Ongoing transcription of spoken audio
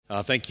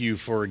Thank you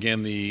for,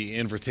 again, the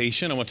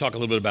invitation. I want to talk a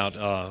little bit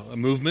about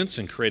movements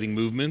and creating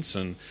movements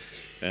and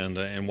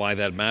why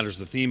that matters.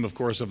 The theme, of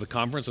course, of the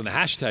conference, and the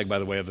hashtag, by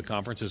the way, of the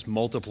conference is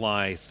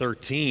Multiply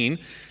 13,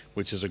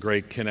 which is a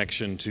great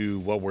connection to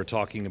what we're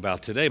talking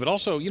about today. But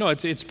also,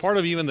 it's part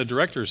of even the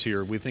directors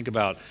here. We think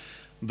about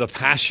the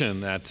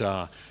passion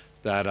that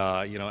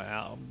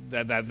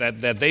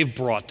they've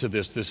brought to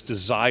this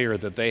desire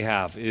that they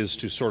have is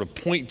to sort of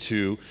point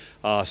to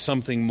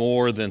something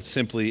more than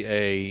simply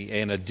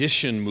an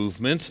addition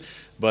movement,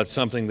 but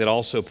something that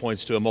also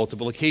points to a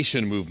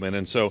multiplication movement.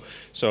 And so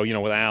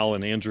with Al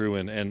and Andrew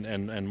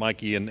and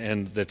Mikey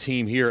and the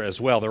team here as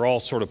well, they're all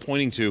sort of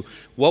pointing to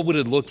what would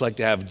it look like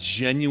to have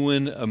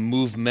genuine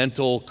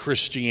movemental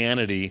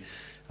Christianity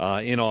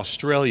in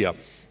Australia.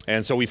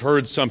 And so we've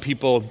heard some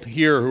people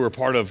here who are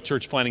part of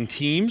church planting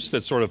teams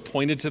that sort of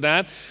pointed to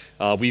that.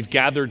 We've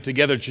gathered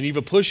together.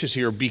 Geneva Push is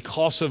here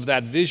because of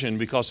that vision,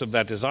 because of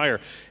that desire.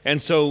 And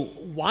so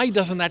why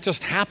doesn't that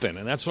just happen?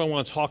 And that's what I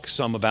want to talk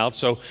some about.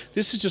 So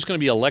this is just going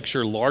to be a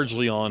lecture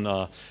largely on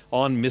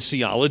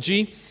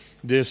missiology.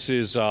 This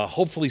is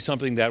hopefully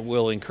something that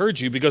will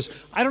encourage you, because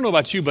I don't know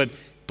about you,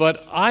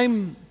 but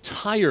I'm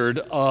tired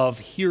of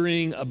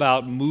hearing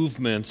about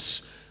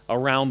movements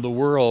around the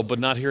world, but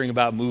not hearing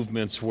about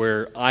movements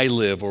where I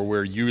live or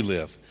where you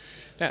live.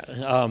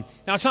 Now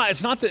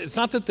it's not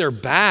that they're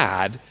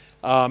bad.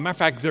 Matter of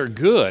fact, they're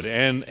good,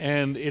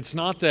 and it's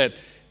not that.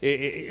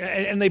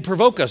 And they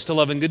provoke us to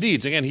love and good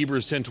deeds. Again,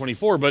 Hebrews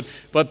 10:24.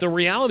 But the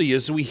reality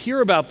is, we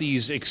hear about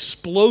these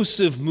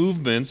explosive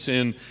movements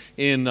in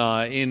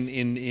the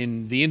Indian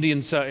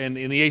and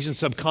in the Asian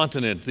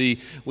subcontinent.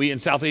 We in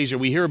South Asia,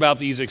 we hear about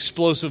these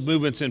explosive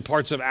movements in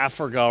parts of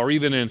Africa or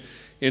even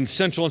in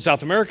Central and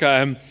South America,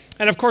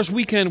 and of course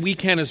we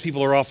can, as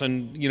people are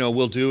often,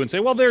 will do, and say,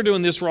 well, they're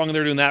doing this wrong and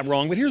they're doing that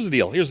wrong. But here's the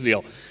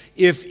deal.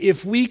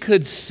 If we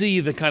could see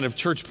the kind of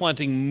church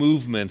planting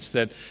movements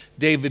that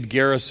David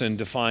Garrison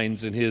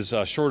defines in his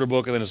shorter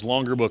book and then his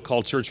longer book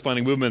called Church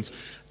Planting Movements,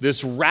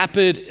 this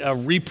rapid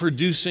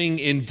reproducing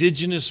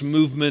indigenous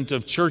movement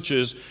of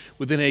churches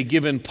within a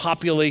given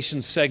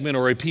population segment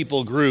or a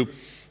people group,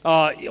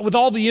 with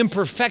all the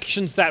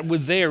imperfections that were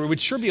there, it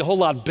would sure be a whole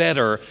lot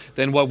better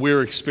than what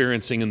we're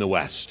experiencing in the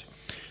West.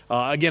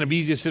 Again, it'd be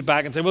easy to sit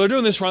back and say, well, they're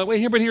doing this wrong.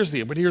 Wait, but here's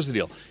the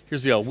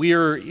deal.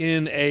 We're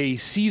in a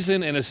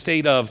season and a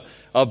state of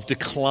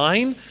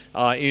decline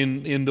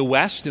in the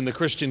West, in the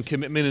Christian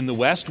commitment in the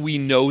West. We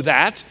know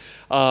that.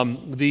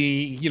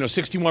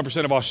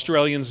 61% of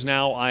Australians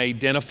now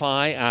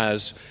identify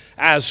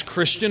as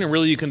Christian, and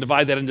really you can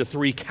divide that into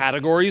three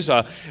categories.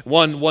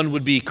 One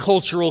would be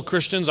cultural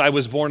Christians. I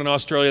was born in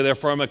Australia,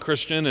 therefore I'm a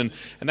Christian, and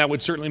that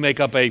would certainly make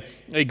up a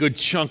good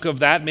chunk of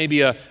that.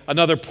 Maybe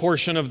another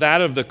portion of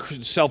that, of the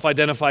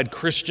self-identified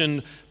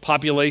Christian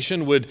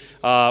population, would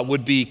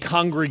be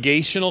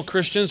congregational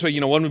Christians.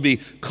 So, one would be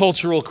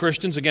cultural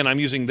Christians. Again, I'm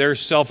using their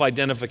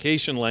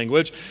self-identification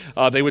language.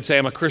 They would say,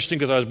 I'm a Christian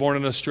because I was born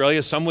in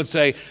Australia. Some would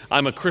say,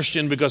 I'm a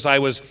Christian because I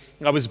was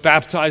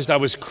baptized, I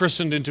was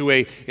christened into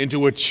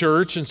a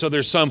church, and so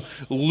there's some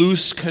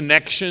loose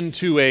connection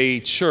to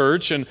a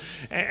church, and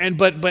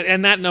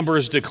that number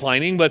is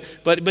declining.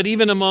 But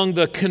even among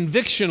the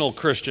convictional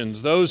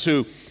Christians, those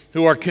who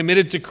are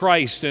committed to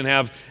Christ and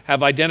have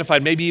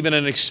identified maybe even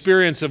an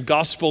experience of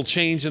gospel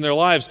change in their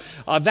lives,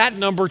 that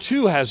number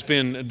too has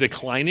been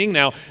declining.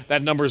 Now,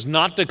 that number is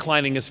not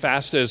declining as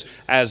fast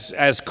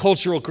as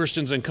cultural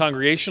Christians and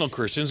congregational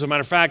Christians. As a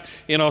matter of fact,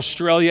 in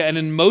Australia and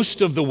in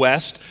most of the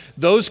West,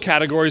 those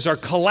categories are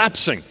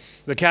collapsing.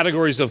 The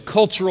categories of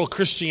cultural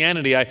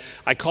Christianity,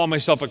 I call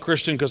myself a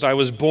Christian because I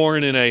was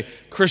born in a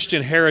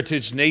Christian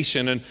heritage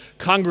nation, and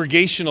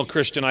congregational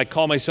Christian, I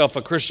call myself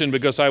a Christian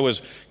because I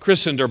was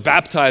christened or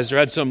baptized or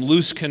had some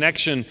loose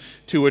connection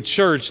to a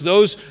church.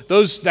 Those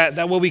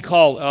that what we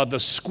call the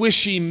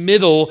squishy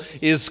middle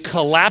is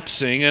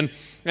collapsing,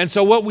 and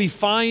so what we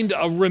find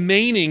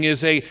remaining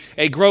is a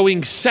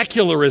growing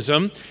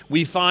secularism.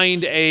 We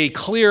find a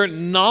clear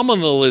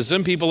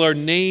nominalism. People are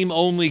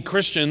name-only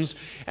Christians.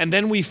 And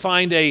then we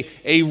find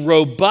a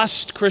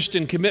robust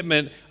Christian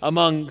commitment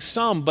among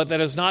some, but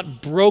that is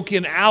not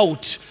broken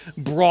out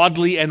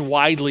broadly and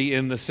widely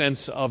in the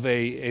sense of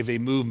a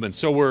movement.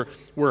 So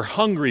we're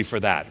hungry for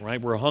that, right?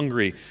 We're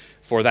hungry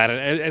for that,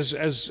 and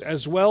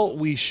as well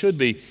we should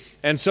be.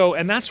 And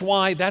that's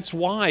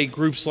why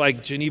groups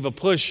like Geneva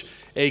Push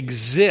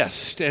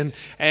exist.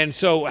 And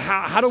so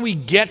how do we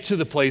get to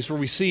the place where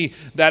we see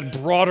that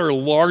broader,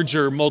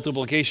 larger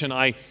multiplication?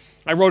 I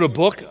wrote a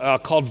book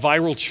called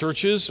Viral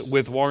Churches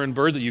with Warren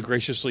Bird that you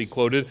graciously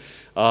quoted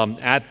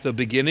at the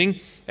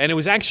beginning. And it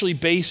was actually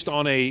based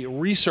on a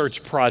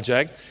research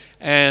project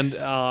and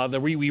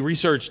that we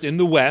researched in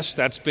the West.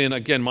 That's been,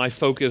 again, my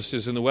focus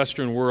is in the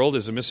Western world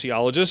as a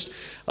missiologist.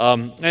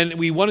 And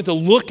we wanted to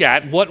look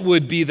at what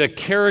would be the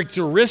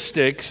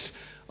characteristics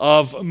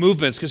of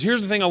movements. Because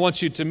here's the thing I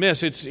want you to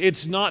miss.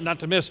 It's not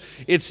to miss.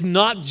 It's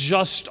not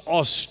just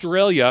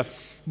Australia,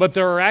 but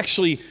there are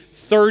actually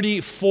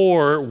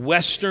 34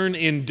 Western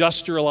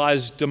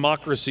industrialized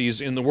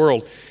democracies in the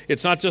world.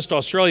 It's not just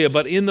Australia,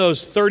 but in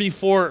those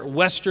 34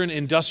 Western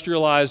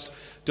industrialized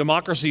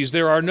democracies,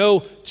 there are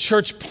no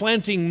church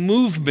planting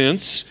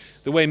movements,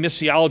 the way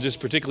missiologists,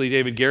 particularly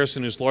David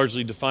Garrison, who's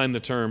largely defined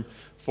the term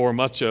for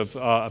much of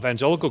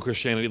evangelical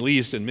Christianity, at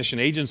least in mission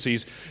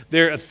agencies.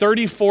 There are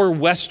 34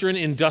 Western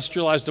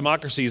industrialized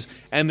democracies,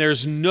 and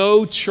there's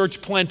no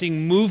church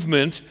planting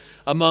movement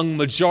among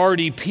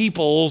majority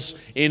peoples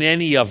in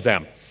any of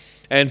them.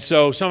 And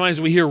so sometimes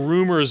we hear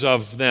rumors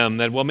of them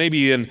that, well,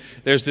 maybe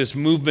there's this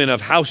movement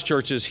of house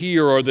churches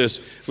here or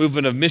this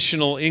movement of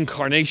missional,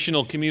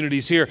 incarnational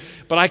communities here.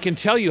 But I can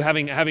tell you,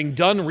 having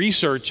done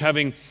research,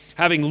 having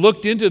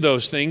looked into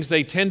those things,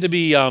 they tend to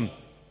be a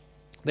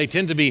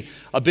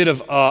bit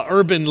of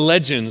urban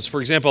legends.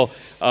 For example,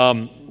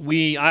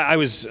 I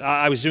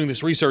was doing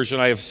this research, and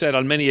I have said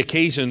on many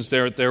occasions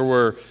there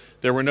were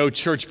no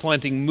church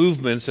planting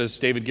movements, as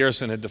David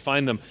Garrison had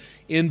defined them,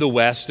 in the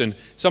West. And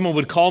someone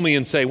would call me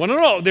and say, well,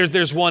 no,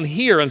 there's one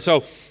here. And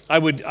so I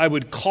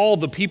would call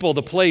the people,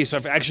 the place.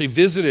 I've actually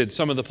visited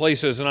some of the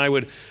places, and I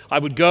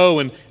would go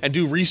and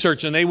do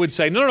research, and they would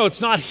say, no, it's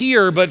not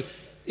here, but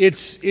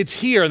it's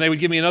here. And they would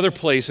give me another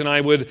place, and I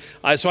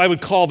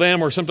would call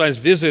them, or sometimes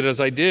visit, as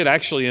I did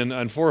actually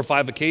on 4 or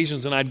 5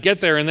 occasions, and I'd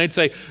get there, and they'd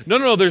say,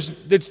 no,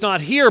 it's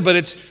not here, but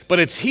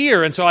it's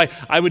here. And so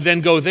I would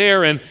then go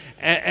there, and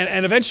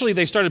eventually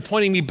they started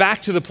pointing me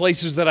back to the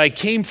places that I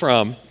came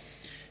from,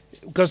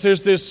 because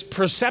there's this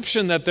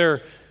perception that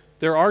there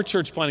are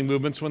church planting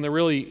movements when there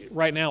really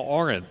right now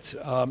aren't.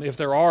 If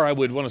there are, I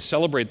would want to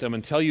celebrate them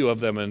and tell you of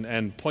them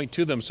and point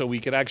to them so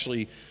we could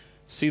actually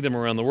see them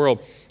around the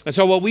world. And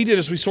so what we did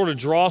is we sort of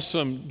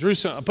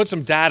put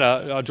some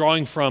data,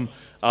 drawing from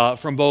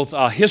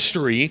both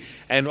history,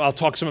 and I'll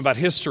talk some about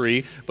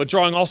history, but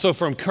drawing also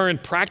from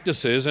current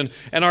practices. And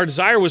our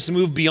desire was to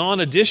move beyond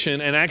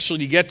addition and actually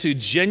to get to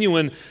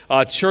genuine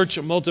church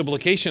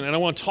multiplication. And I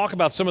want to talk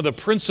about some of the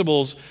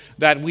principles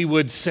that we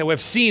would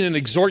have seen and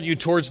exhort you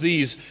towards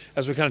these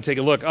as we kind of take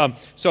a look.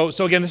 So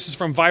again, this is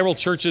from Viral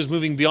Churches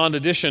Moving Beyond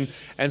Addition.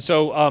 And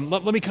so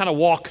let me kind of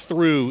walk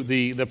through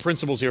the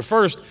principles here.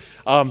 First,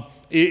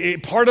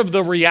 part of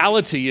the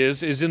reality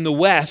is in the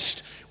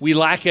West, we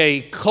lack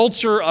a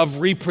culture of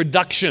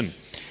reproduction.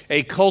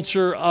 A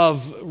culture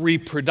of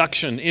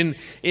reproduction.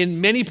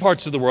 In many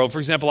parts of the world, for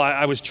example,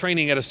 I was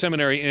training at a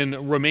seminary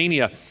in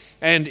Romania.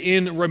 And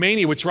in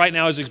Romania, which right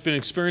now has been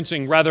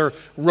experiencing rather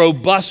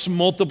robust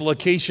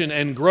multiplication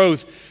and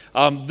growth,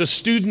 the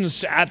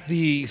students at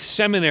the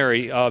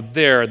seminary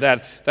there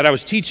that I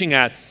was teaching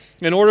at,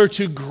 in order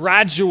to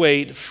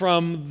graduate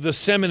from the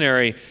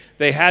seminary,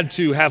 they had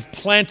to have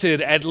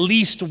planted at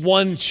least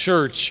one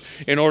church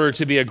in order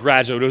to be a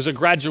graduate. It was a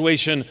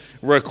graduation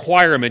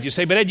requirement. You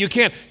say, but Ed, you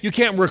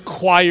can't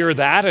require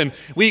that. And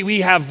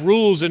we have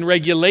rules and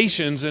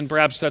regulations, and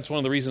perhaps that's one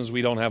of the reasons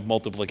we don't have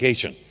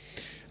multiplication.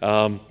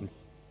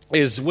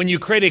 Is when you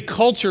create a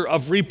culture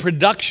of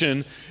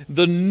reproduction,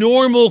 the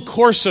normal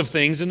course of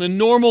things,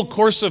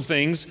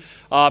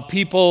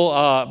 people,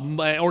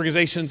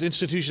 organizations,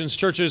 institutions,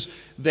 churches,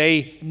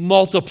 they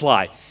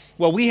multiply.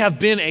 Well, we have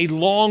been a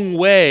long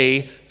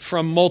way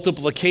from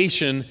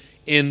multiplication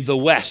in the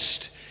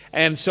West.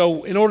 And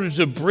so in order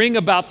to bring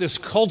about this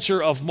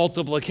culture of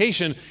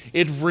multiplication,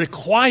 it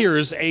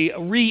requires a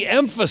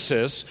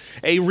re-emphasis,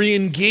 a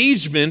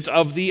re-engagement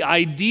of the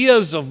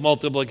ideas of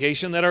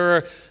multiplication that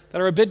are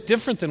a bit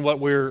different than what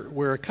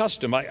we're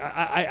accustomed.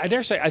 I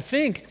dare say, I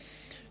think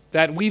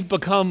that we've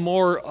become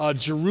more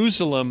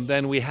Jerusalem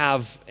than we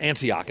have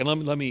Antioch.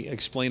 And let me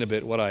explain a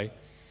bit what I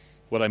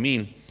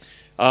mean.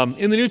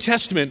 In the New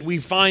Testament, we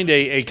find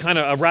a kind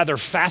of a rather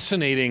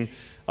fascinating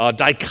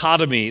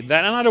dichotomy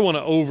that, and I don't want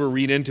to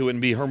overread into it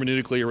and be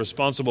hermeneutically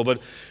irresponsible,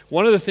 but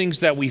one of the things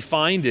that we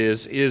find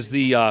is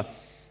the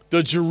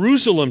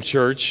Jerusalem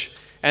church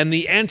and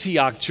the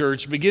Antioch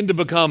church begin to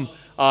become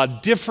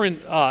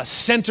different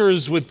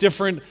centers with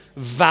different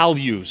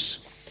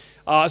values.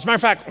 As a matter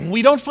of fact,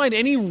 we don't find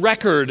any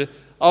record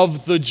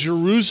of the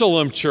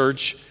Jerusalem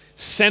church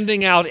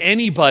sending out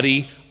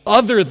anybody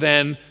other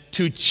than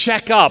to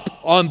check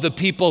up on the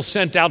people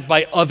sent out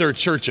by other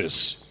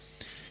churches.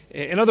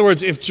 In other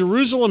words, if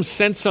Jerusalem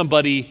sent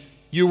somebody,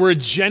 you were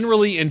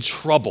generally in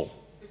trouble.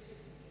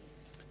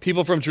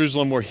 People from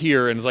Jerusalem were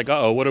here, and it's like,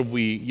 what have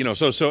we,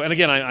 So, and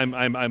again, I'm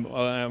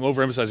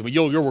overemphasizing, but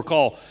you'll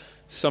recall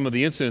some of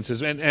the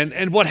incidences.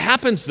 And what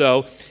happens,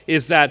 though,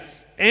 is that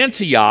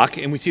Antioch,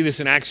 and we see this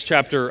in Acts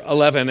chapter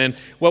 11, and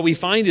what we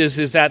find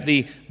is that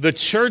the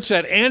church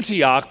at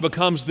Antioch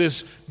becomes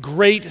this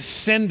great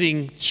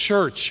sending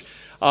church.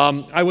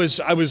 I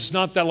was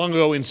not that long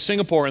ago in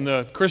Singapore, and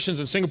the Christians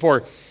in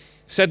Singapore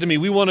said to me,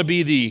 we want to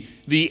be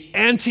the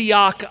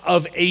Antioch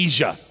of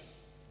Asia,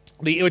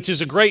 which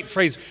is a great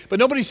phrase, but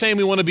nobody's saying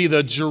we want to be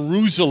the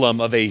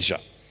Jerusalem of Asia.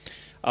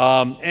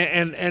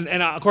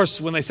 And of course,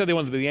 when they said they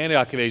wanted to be the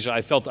Antioch of Asia,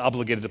 I felt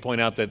obligated to point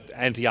out that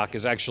Antioch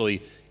is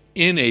actually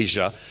in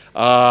Asia,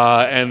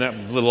 and that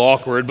a little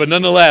awkward, but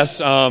nonetheless,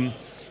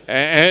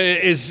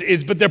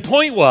 But their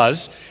point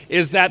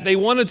is that they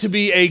wanted to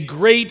be a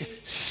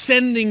great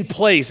sending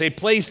place, a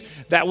place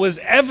that was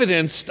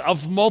evidenced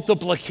of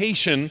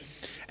multiplication,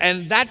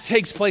 and that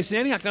takes place in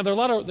Antioch. Now, there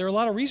are a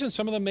lot of reasons.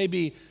 Some of them may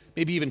be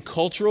even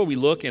cultural. We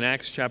look in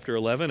Acts chapter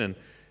 11, and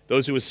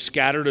those who were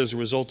scattered as a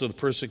result of the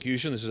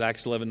persecution. This is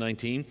Acts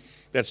 11:19.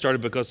 That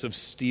started because of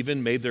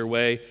Stephen made their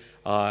way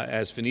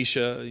as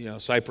Phoenicia,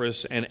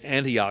 Cyprus, and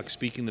Antioch,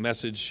 speaking the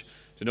message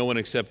to no one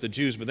except the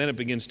Jews. But then it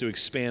begins to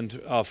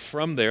expand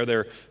from there.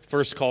 They're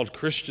first called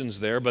Christians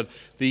there, but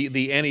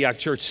the Antioch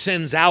church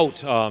sends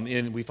out,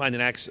 we find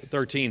in Acts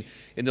 13,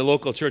 in the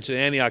local church at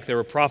Antioch, there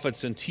were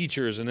prophets and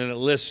teachers, and then it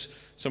lists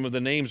some of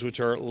the names which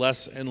are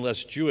less and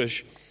less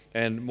Jewish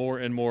and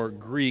more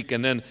Greek.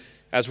 And then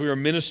as we were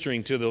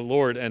ministering to the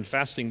Lord and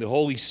fasting, the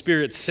Holy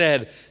Spirit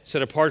said,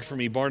 "Set apart for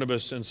me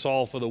Barnabas and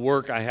Saul for the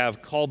work I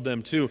have called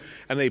them to."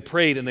 And they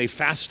prayed and they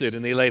fasted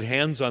and they laid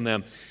hands on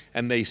them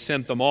and they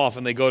sent them off,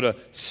 and they go to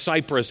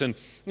Cyprus. And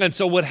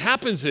so what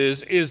happens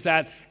is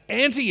that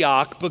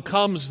Antioch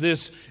becomes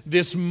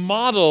this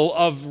model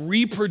of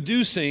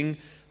reproducing,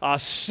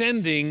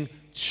 sending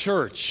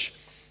church.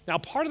 Now,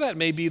 part of that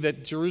may be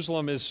that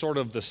Jerusalem is sort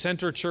of the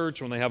center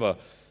church. When they have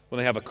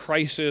a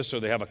crisis or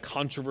they have a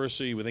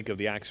controversy, we think of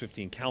the Acts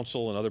 15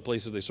 Council and other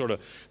places. They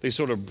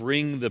sort of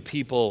bring the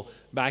people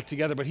back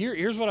together. But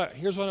here's what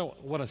I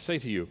want to say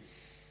to you,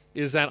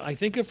 is that I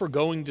think if we're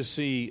going to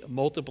see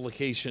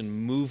multiplication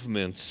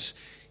movements,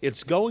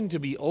 it's going to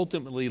be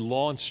ultimately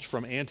launched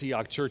from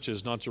Antioch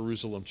churches, not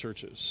Jerusalem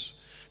churches.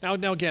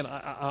 Now again,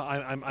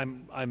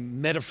 I'm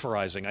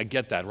metaphorizing. I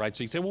get that, right?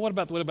 So you say, well, what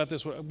about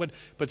this?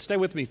 But stay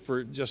with me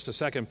for just a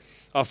second.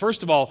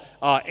 First of all,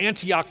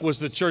 Antioch was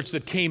the church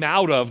that came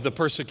out of the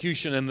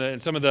persecution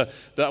and some of the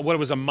what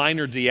was a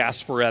minor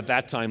diaspora at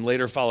that time,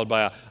 later followed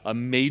by a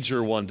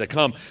major one to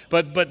come.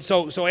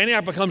 So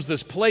Antioch becomes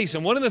this place,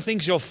 and one of the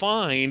things you'll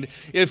find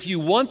if you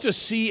want to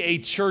see a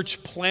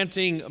church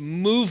planting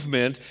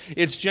movement,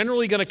 it's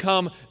generally going to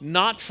come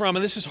not from,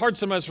 and this is hard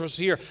sometimes for us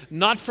to hear,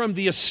 not from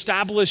the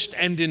established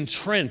and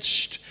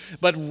entrenched,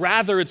 but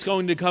rather it's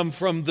going to come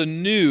from the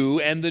new,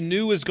 and the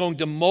new is going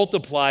to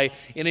multiply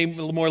in a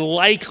more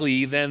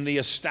likely than the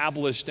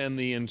established and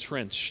the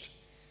entrenched.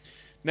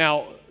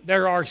 Now,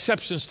 there are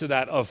exceptions to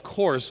that, of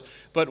course,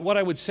 but what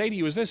I would say to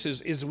you is this,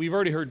 is we've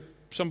already heard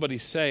somebody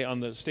say on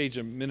the stage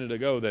a minute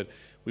ago that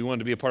we wanted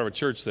to be a part of a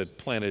church that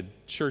planted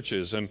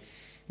churches. And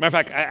matter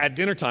of fact, at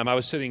dinner time, I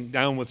was sitting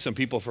down with some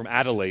people from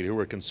Adelaide who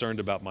were concerned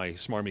about my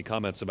smarmy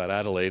comments about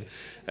Adelaide,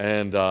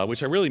 and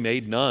which I really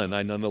made none.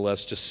 I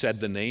nonetheless just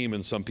said the name,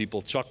 and some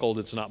people chuckled.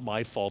 It's not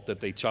my fault that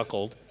they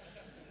chuckled.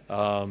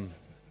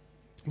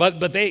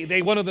 But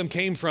they one of them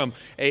came from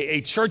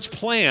a church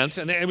plant,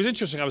 and it was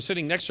interesting. I was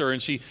sitting next to her,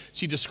 and she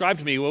described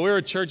to me, well, we're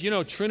a church,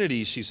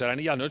 Trinity, she said.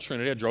 I know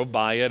Trinity. I drove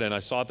by it, and I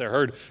saw it there,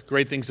 heard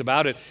great things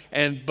about it.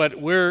 But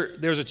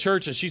there's a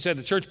church, and she said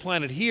the church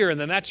planted here, and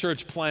then that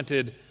church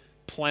planted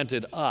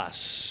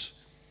us.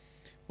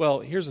 Well,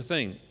 here's the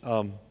thing.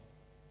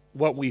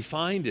 What we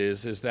find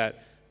is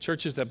that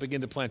churches that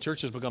begin to plant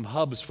churches become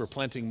hubs for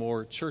planting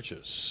more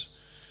churches.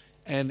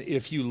 And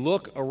if you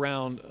look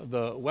around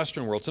the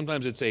Western world,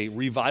 sometimes it's a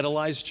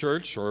revitalized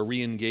church or a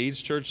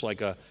re-engaged church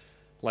like a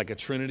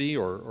Trinity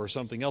or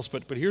something else.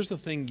 But here's the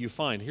thing you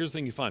find.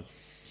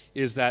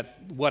 Is that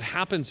what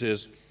happens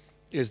is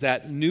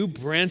that new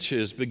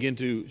branches begin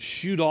to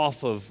shoot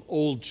off of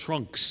old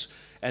trunks,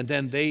 and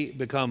then they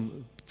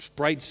become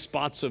bright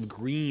spots of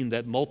green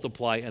that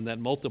multiply and that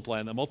multiply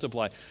and that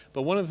multiply.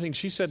 But one of the things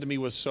she said to me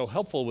was so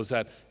helpful was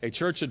that a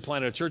church had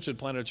planted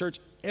a church.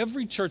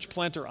 Every church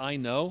planter I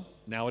know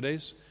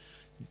nowadays,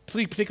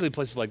 particularly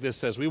places like this,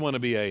 says we want to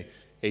be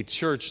a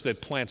church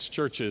that plants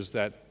churches.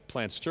 The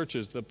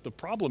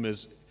problem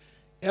is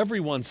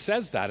everyone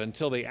says that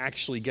until they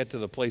actually get to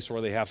the place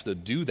where they have to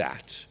do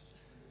that.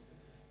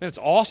 And it's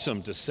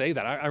awesome to say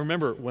that. I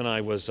remember when I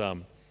was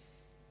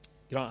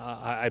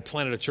I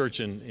planted a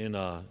church in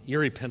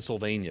Erie,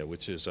 Pennsylvania,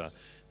 which is a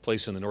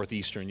place in the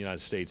northeastern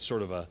United States,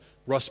 sort of a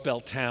Rust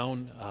Belt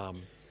town.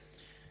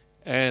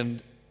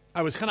 And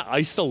I was kind of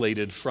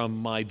isolated from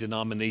my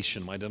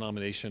denomination. My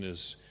denomination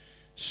is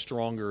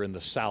stronger in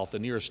the South. The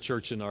nearest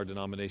church in our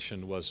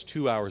denomination was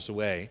 2 hours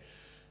away.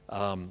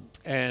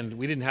 And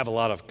we didn't have a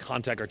lot of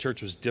contact. Our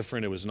church was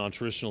different. It was a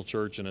non-traditional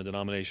church and a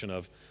denomination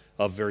of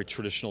very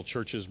traditional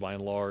churches by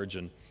and large.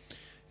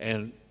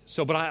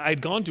 But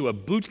I'd gone to a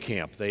boot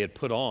camp they had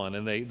put on,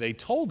 and they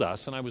told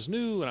us, and I was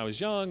new and I was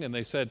young, and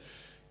they said,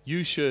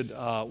 you should,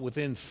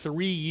 within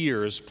 3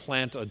 years,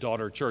 plant a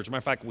daughter church. Matter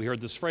of fact, we heard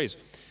this phrase,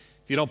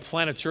 if you don't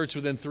plant a church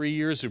within 3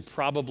 years, you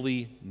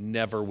probably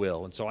never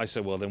will. And so I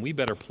said, well, then we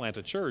better plant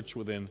a church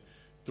within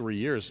 3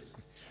 years.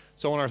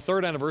 So on our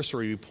third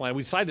anniversary, we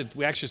actually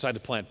decided to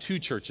plant 2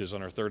 churches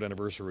on our third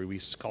anniversary. We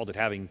called it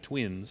having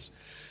twins.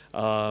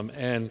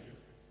 And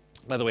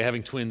by the way,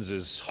 having twins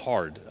is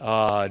hard,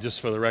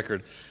 just for the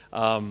record.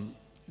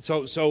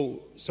 So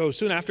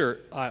soon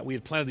after, we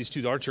had planted these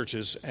 2 daughter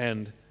churches,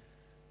 and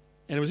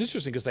it was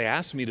interesting because they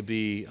asked me to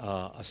be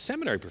a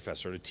seminary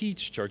professor to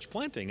teach church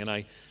planting,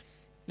 and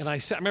And I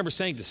remember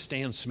saying to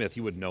Stan Smith,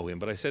 you wouldn't know him,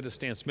 but I said to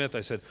Stan Smith,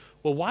 I said,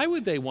 well, why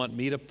would they want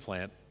me to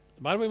plant?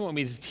 Why do they want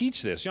me to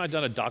teach this? I'd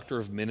done a doctor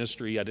of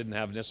ministry. I didn't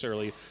have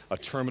necessarily a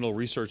terminal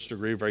research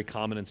degree, very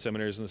common in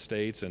seminaries in the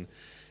States. And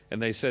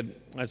they said,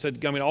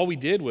 all we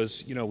did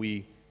was,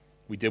 we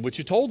did what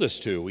you told us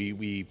to.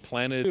 We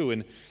planted two,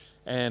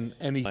 and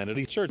he planted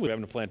a church. We're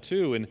having to plant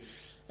two,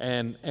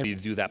 and we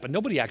do that. But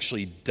nobody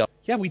actually does.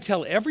 Yeah, we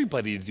tell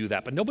everybody to do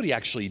that, but nobody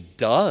actually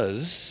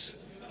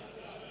does.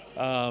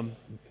 And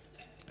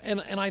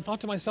I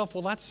thought to myself,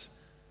 well, that's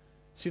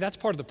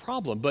part of the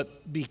problem.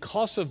 But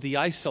because of the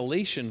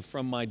isolation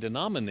from my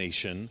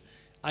denomination,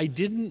 I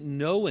didn't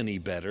know any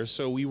better,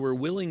 so we were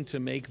willing to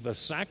make the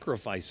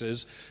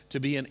sacrifices to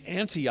be an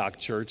Antioch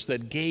church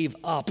that gave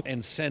up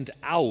and sent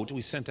out.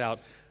 We sent out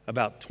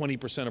about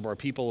 20% of our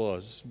people,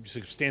 a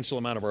substantial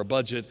amount of our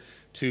budget,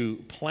 to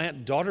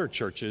plant daughter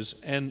churches.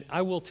 And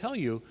I will tell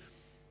you,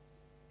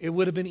 it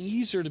would have been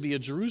easier to be a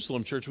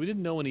Jerusalem church. We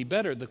didn't know any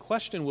better. The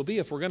question will be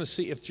if we're going to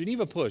see, if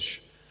Geneva Push,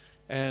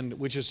 and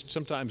which is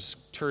sometimes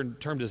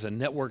termed as a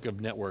network of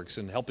networks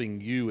and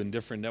helping you in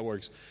different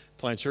networks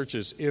plant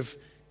churches, if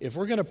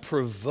we're going to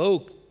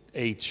provoke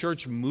a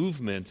church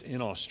movement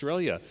in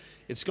Australia,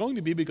 it's going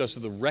to be because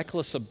of the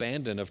reckless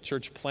abandon of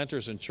church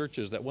planters and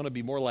churches that want to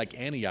be more like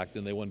Antioch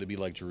than they want to be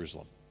like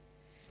Jerusalem.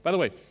 By the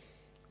way,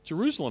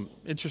 Jerusalem,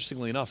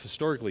 interestingly enough,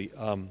 historically,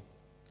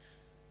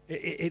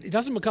 it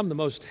doesn't become the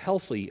most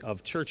healthy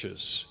of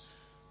churches.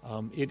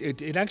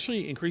 It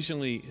actually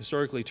increasingly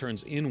historically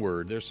turns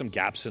inward. There's some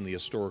gaps in the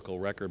historical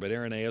record, but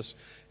Irenaeus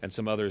and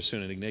some others,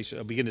 soon in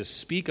Ignatius, begin to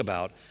speak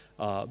about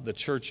the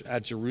church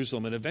at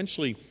Jerusalem, and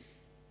eventually,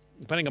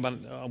 depending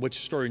on which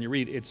historian you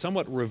read, it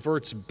somewhat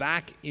reverts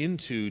back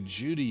into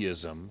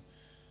Judaism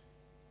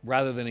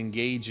rather than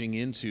engaging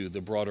into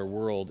the broader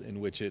world in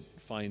which it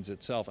finds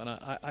itself. And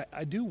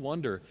I do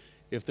wonder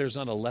if there's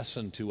not a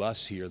lesson to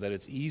us here, that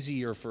it's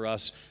easier for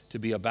us to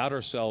be about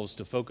ourselves,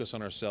 to focus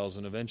on ourselves,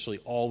 and eventually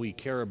all we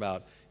care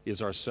about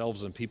is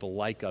ourselves and people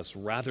like us,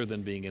 rather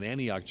than being an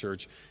Antioch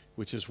church,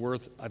 which is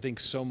worth, I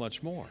think, so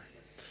much more.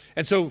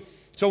 And so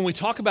when we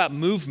talk about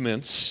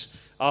movements,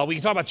 we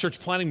can talk about church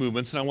planting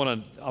movements, and I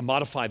want to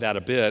modify that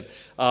a bit.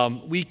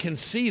 We can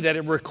see that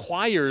it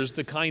requires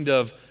the kind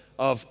of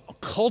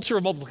culture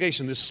of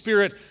multiplication, the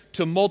spirit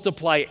to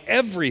multiply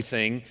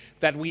everything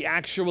that we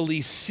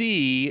actually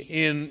see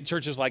in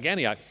churches like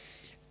Antioch.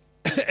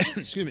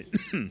 Excuse me.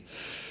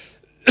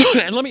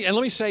 and let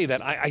me say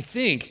that I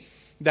think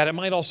that it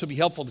might also be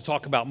helpful to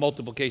talk about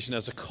multiplication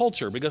as a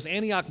culture, because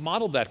Antioch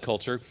modeled that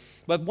culture.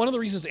 But one of the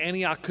reasons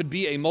Antioch could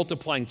be a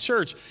multiplying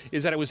church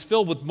is that it was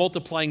filled with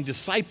multiplying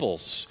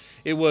disciples.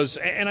 It was,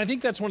 and I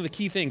think that's one of the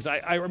key things.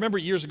 I remember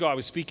years ago I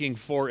was speaking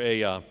for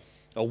a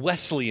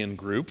Wesleyan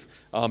group.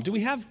 Do we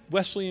have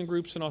Wesleyan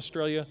groups in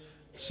Australia?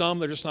 Some,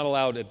 they're just not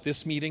allowed at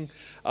this meeting.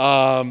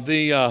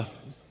 It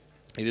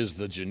is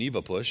the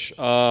Geneva Push.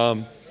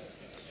 But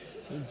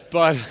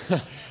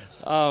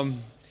I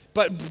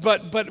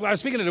was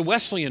speaking at a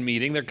Wesleyan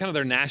meeting. They're kind of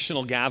their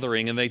national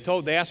gathering, and they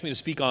asked me to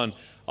speak on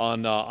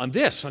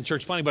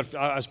church planting. But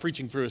I was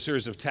preaching through a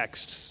series of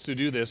texts to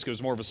do this, because it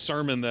was more of a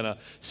sermon than a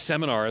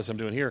seminar, as I'm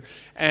doing here.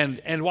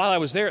 And while I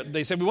was there,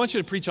 they said, "We want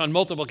you to preach on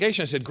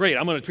multiplication." I said, "Great,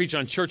 I'm going to preach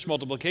on church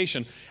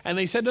multiplication." And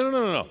they said,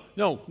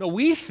 "No.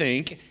 We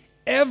think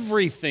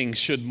everything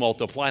should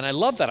multiply." And I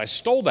love that. I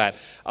stole that.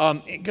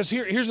 Because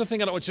here's the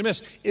thing I don't want you to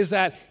miss, is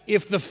that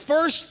if the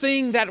first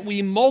thing that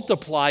we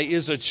multiply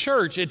is a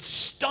church, it's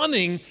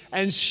stunning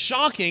and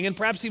shocking and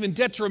perhaps even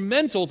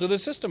detrimental to the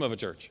system of a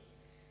church.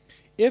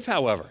 If,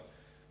 however,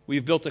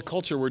 we've built a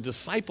culture where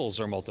disciples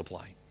are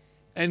multiplying,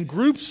 and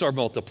groups are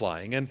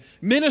multiplying, and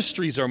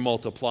ministries are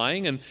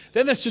multiplying, and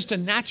then that's just a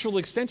natural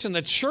extension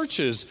that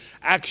churches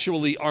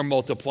actually are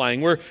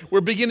multiplying.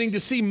 We're beginning to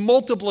see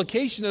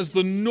multiplication as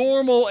the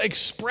normal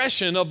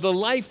expression of the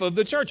life of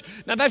the church.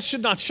 Now, that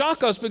should not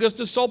shock us, because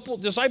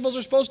disciples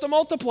are supposed to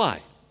multiply.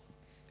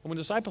 And when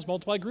disciples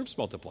multiply, groups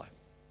multiply.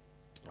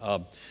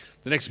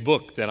 The next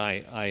book that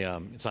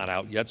it's not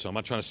out yet, so I'm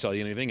not trying to sell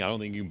you anything. I don't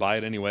think you can buy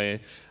it anyway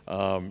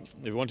if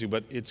you want to,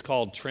 but it's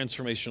called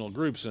Transformational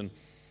Groups, and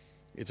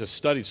it's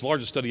the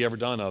largest study ever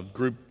done of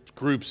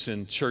groups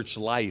in church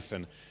life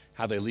and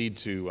how they lead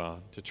to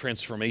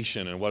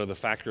transformation, and what are the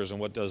factors and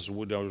what does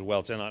well.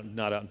 It's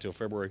not out until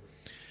February.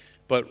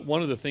 But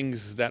one of the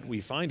things that we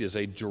find is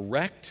a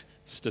direct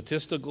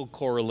statistical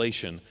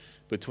correlation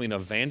between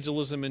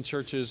evangelism in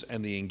churches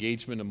and the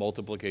engagement and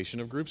multiplication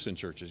of groups in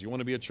churches. You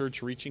want to be a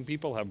church reaching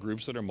people? Have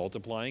groups that are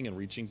multiplying and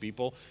reaching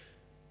people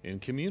in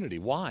community.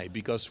 Why?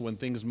 Because when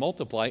things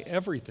multiply,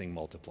 everything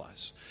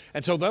multiplies.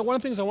 And so one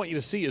of the things I want you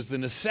to see is the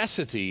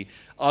necessity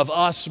of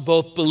us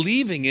both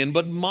believing in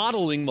but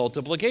modeling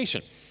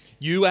multiplication.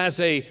 You as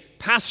a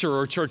pastor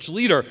or church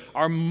leader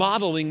are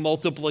modeling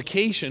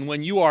multiplication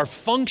when you are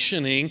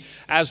functioning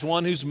as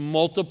one who's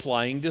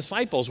multiplying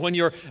disciples.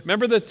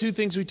 Remember the two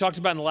things we talked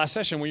about in the last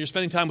session, when you're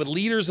spending time with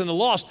leaders and the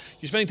lost,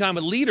 you're spending time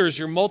with leaders,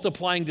 you're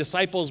multiplying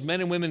disciples,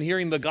 men and women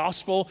hearing the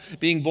gospel,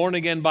 being born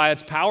again by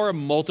its power,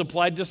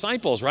 multiplied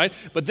disciples, right?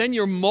 But then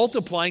you're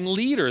multiplying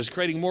leaders,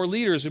 creating more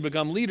leaders who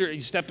become leaders.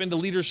 You step into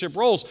leadership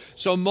roles.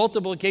 So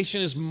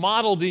multiplication is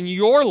modeled in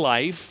your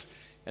life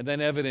and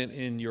then evident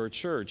in your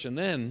church. And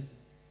then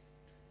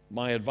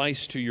my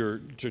advice to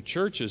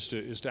church is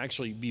to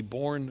actually be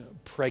born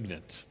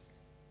pregnant.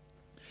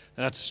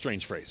 Now, that's a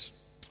strange phrase.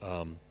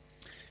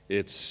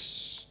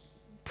 It's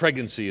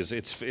pregnancy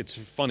it's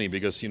funny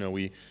because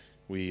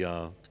we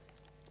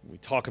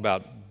talk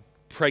about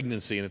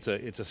pregnancy and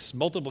it's a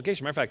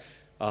multiplication. Matter of fact,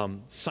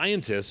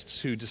 scientists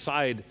who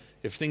decide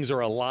if things are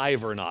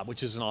alive or not,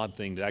 which is an odd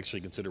thing to actually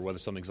consider whether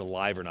something's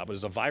alive or not, but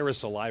is a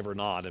virus alive or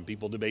not, and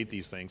people debate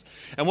these things.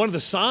 And one of the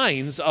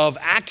signs of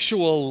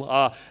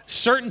actual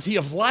certainty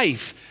of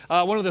life,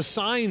 one of the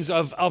signs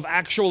of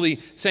actually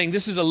saying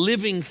this is a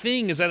living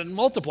thing is that it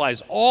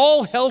multiplies.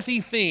 All healthy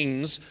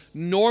things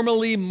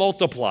normally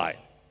multiply.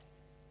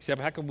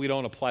 Except how come we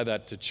don't apply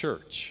that to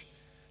church?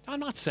 Now, I'm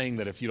not saying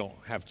that if you don't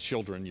have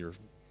children, you're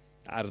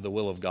out of the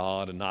will of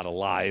God and not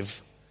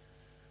alive.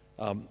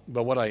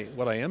 But what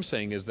I am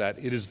saying is that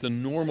it is the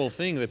normal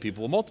thing that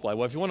people will multiply.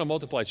 Well, if you want to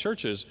multiply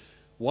churches,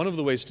 one of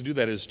the ways to do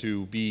that is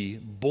to be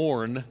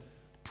born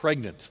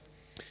pregnant.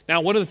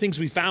 Now, one of the things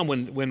we found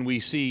when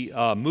we see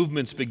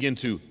movements begin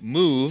to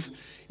move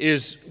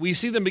is we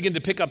see them begin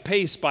to pick up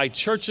pace by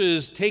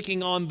churches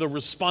taking on the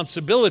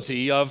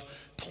responsibility of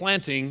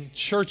planting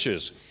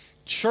churches.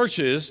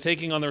 Churches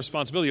taking on the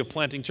responsibility of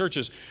planting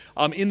churches.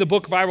 In the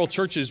book Viral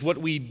Churches, what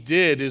we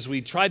did is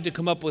we tried to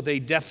come up with a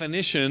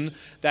definition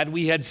that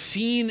we had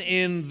seen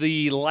in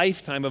the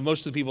lifetime of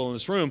most of the people in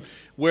this room,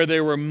 where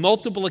there were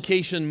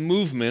multiplication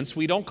movements.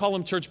 We don't call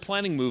them church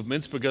planting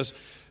movements because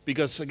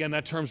again,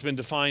 that term's been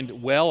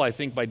defined well, I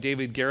think, by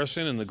David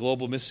Garrison in the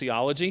Global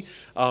Missiology.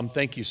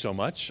 Thank you so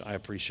much. I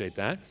appreciate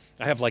that.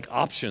 I have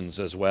options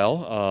as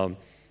well.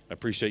 I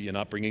appreciate you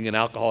not bringing an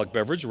alcoholic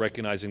beverage,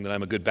 recognizing that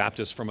I'm a good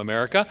Baptist from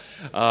America,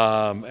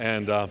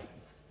 and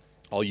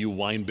all you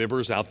wine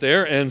bibbers out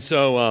there. And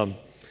so,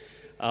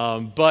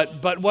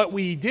 but what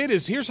we did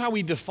is, here's how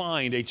we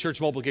defined a church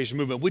multiplication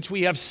movement, which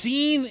we have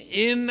seen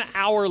in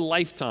our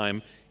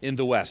lifetime in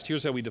the West.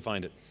 Here's how we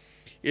defined it: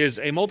 is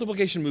a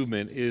multiplication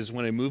movement is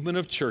when a movement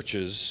of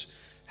churches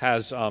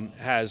has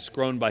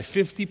grown by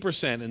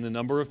 50% in the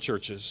number of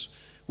churches,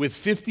 with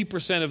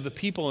 50% of the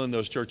people in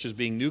those churches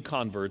being new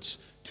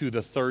converts to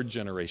the third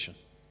generation.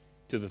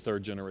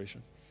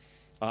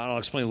 I'll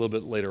explain a little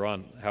bit later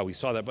on how we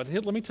saw that, but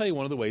let me tell you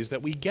one of the ways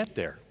that we get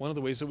there. One of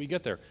the ways that we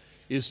get there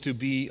is to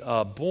be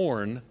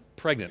born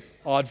pregnant.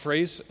 Odd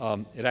phrase.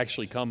 It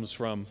actually comes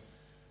from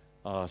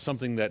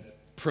something that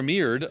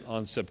premiered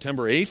on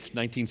September 8th,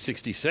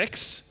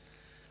 1966.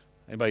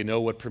 Anybody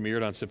know what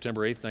premiered on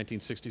September 8th,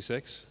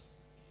 1966?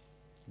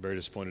 Very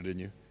disappointed in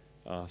you.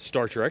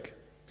 Star Trek.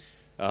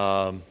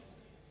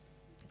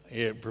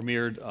 It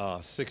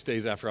premiered 6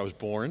 days after I was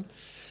born.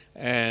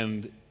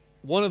 And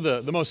one of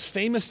the most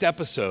famous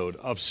episode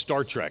of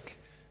Star Trek,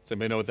 does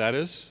anybody know what that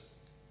is?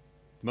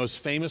 The most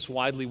famous,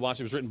 widely watched,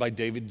 it was written by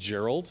David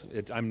Gerald.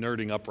 I'm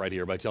nerding up right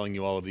here by telling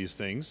you all of these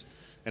things.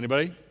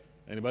 Anybody?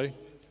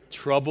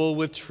 Trouble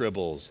with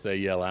Tribbles, they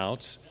yell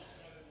out.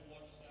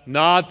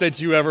 Not that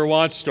you ever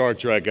watched Star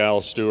Trek, Al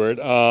Stewart.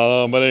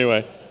 But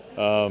anyway.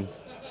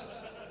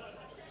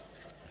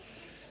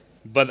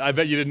 But I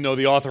bet you didn't know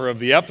the author of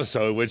the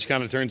episode, which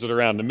kind of turns it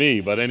around to me.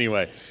 But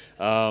anyway,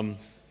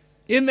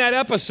 in that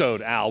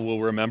episode, Al will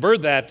remember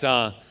that,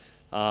 I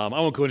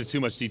won't go into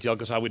too much detail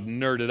because I would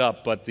nerd it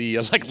up, but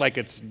like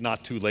it's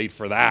not too late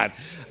for that.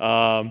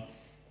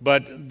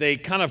 But they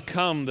kind of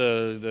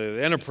the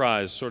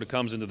Enterprise sort of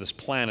comes into this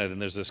planet, and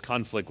there's this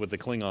conflict with the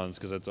Klingons,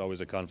 because that's always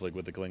a conflict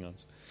with the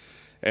Klingons.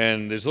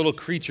 And these little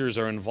creatures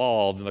are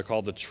involved, and they're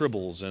called the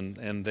Tribbles,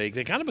 and they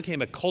kind of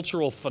became a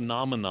cultural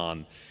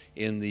phenomenon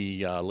in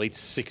the late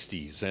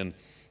 60s, and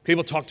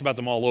people talked about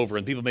them all over,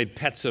 and people made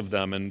pets of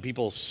them, and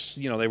people,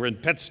 they were in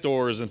pet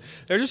stores, and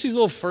they're just these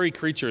little furry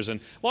creatures.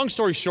 And long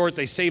story short,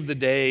 they saved the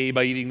day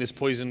by eating this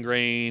poison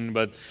grain,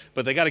 but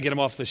they got to get them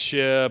off the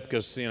ship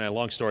because,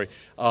 long story.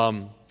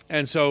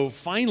 And so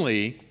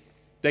finally,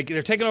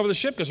 they're taking over the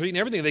ship because they're eating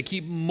everything. They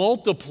keep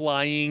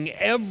multiplying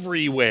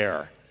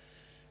everywhere.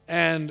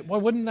 And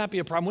well, wouldn't that be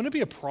a problem? Wouldn't it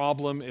be a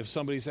problem if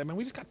somebody said, man,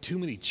 we just got too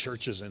many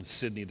churches in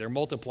Sydney. They're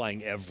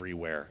multiplying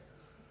everywhere.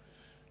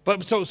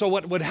 But so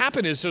what would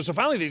happen is, so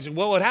finally,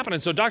 what would happen?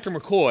 And so Dr.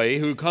 McCoy,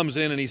 who comes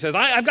in and he says,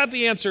 I've got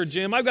the answer,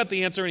 Jim, I've got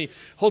the answer. And he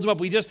holds them up.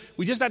 We just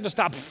have to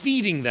stop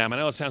feeding them. I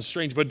know it sounds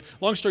strange, but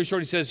long story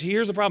short, he says,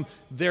 here's the problem.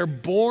 They're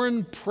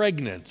born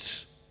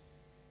pregnant.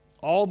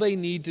 All they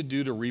need to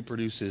do to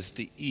reproduce is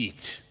to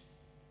eat.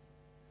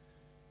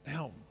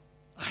 Now,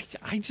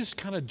 I just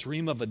kind of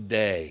dream of a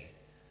day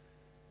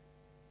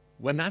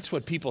when that's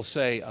what people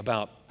say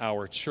about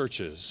our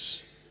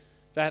churches,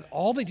 that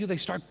all they do, they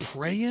start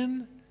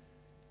praying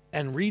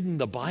and reading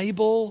the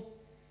Bible,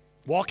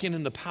 walking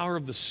in the power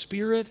of the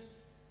Spirit.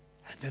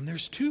 And then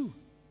there's 2.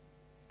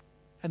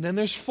 And then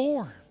there's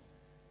 4.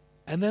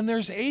 And then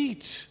there's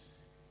 8.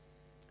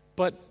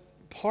 But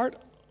part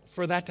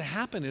for that to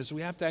happen is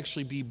we have to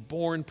actually be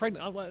born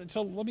pregnant.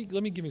 So let me give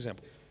you an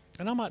example.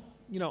 And I'm not,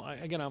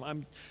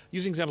 I'm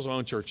using examples of my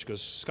own church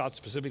because Scott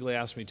specifically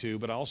asked me to,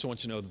 but I also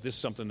want you to know that this is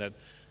something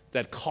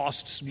that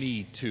costs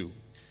me too.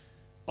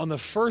 On the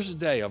first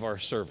day of our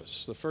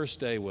service, the first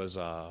day was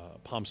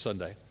Palm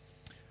Sunday,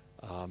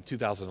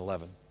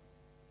 2011,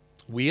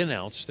 we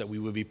announced that we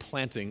would be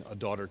planting a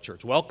daughter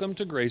church. Welcome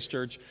to Grace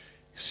Church.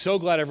 So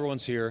glad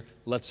everyone's here.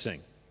 Let's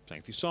sing. Sang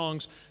a few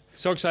songs.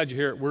 So excited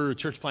you're here. We're a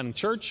church planting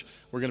church.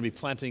 We're going to be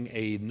planting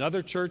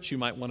another church. You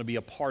might want to be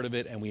a part of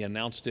it, and we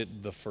announced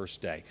it the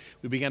first day.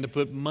 We began to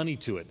put money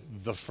to it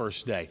the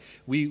first day.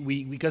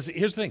 Because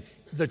here's the thing,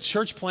 the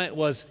church plant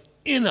was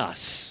in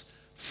us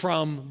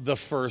from the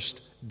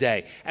first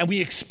day. And we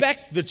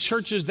expect the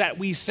churches that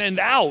we send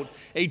out,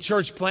 a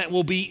church plant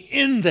will be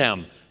in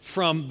them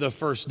from the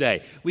first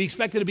day. We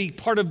expect it to be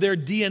part of their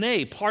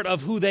DNA, part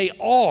of who they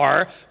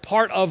are,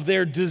 part of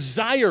their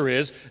desire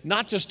is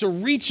not just to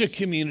reach a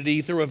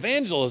community through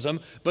evangelism,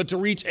 but to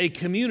reach a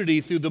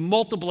community through the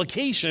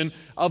multiplication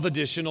of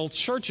additional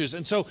churches.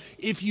 And so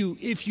if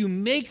you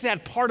make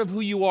that part of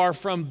who you are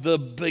from the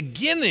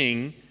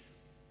beginning,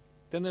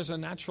 then there's a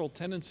natural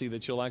tendency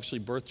that you'll actually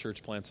birth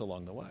church plants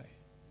along the way.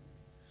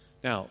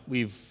 Now,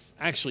 we've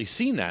actually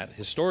seen that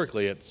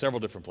historically at several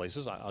different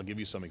places. I'll give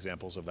you some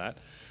examples of that.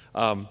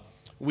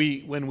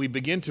 When we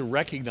begin to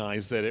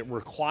recognize that it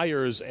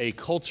requires a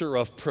culture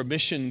of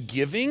permission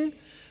giving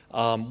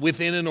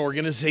within an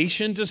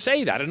organization to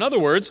say that. In other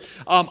words,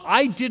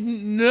 I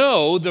didn't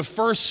know the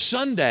first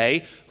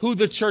Sunday who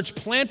the church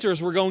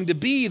planters were going to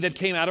be that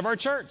came out of our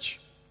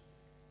church.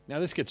 Now,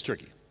 this gets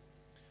tricky.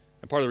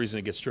 And part of the reason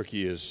it gets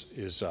tricky is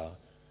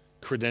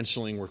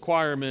credentialing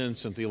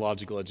requirements and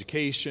theological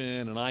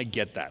education, and I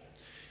get that.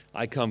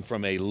 I come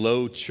from a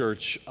low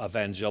church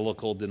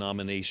evangelical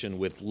denomination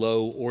with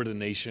low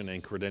ordination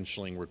and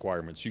credentialing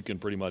requirements. You can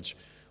pretty much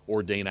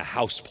ordain a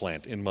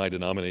houseplant in my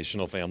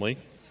denominational family.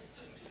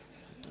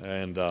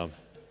 And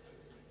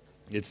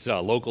it's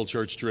local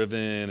church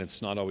driven,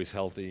 it's not always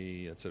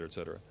healthy, et cetera, et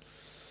cetera.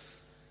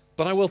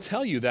 But I will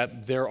tell you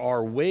that there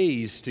are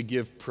ways to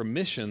give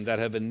permission that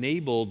have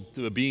enabled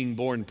the being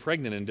born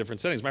pregnant in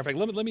different settings. Matter of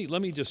fact,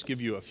 let me just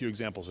give you a few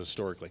examples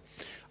historically.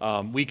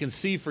 We can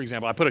see, for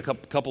example, I put a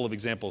couple of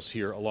examples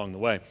here along the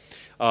way.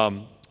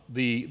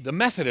 The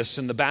Methodists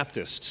and the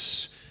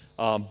Baptists,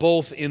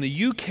 both in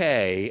the UK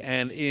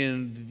and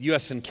in the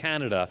US and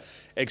Canada,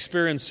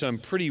 experienced some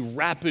pretty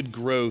rapid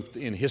growth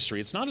in history.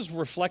 It's not as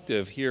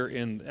reflective here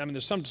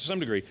there's some to some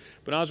degree,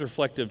 but not as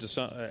reflective to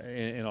some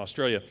in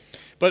Australia.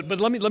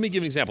 But let me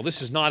give an example.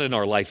 This is not in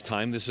our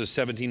lifetime. This is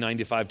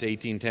 1795 to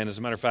 1810. As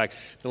a matter of fact,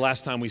 the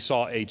last time we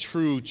saw a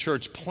true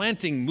church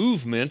planting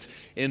movement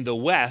in the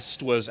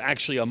West was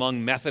actually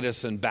among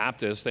Methodists and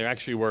Baptists. They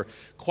actually were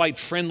quite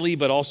friendly,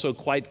 but also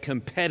quite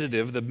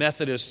competitive. The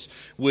Methodists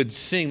would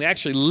sing. They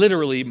actually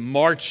literally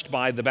marched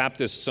by the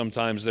Baptists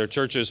sometimes, their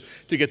churches,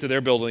 to get to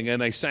their building,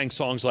 and they sang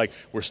songs like,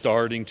 "We're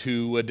starting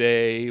to a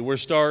day, we're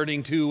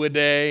starting to a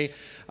day."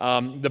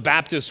 The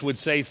Baptists would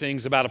say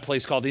things about a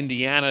place called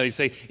Indiana. They'd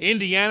say,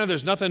 "Indiana,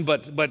 there's nothing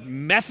but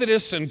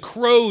Methodists and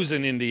crows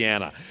in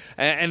Indiana."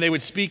 And they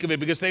would speak of it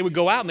because they would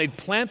go out and they'd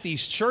plant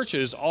these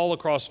churches all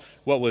across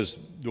what was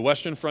the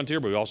western frontier,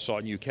 but we also saw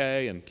it in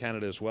UK and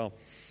Canada as well.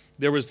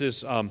 There was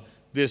this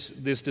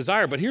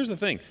desire. But here's the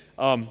thing.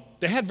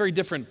 They had very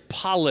different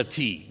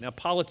polity. Now,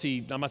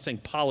 polity, I'm not saying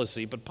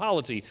policy, but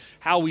polity,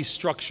 how we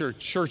structure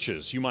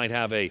churches. You might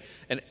have an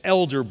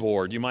elder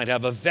board. You might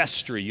have a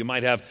vestry. You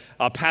might have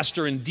a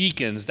pastor and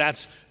deacons.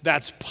 That's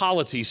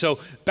polity. So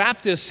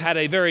Baptists had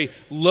a very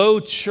low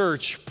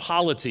church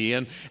polity,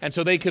 and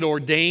so they could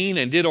ordain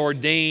and did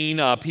ordain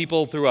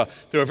people through a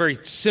very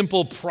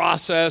simple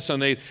process,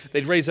 and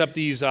they'd raise up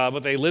these,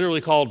 what they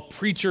literally called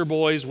preacher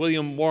boys.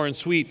 William Warren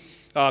Sweet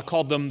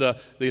called them, the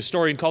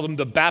historian called them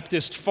the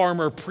Baptist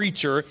farmer preacher.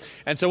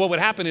 And so what would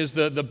happen is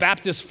the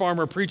Baptist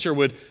farmer preacher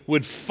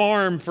would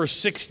farm for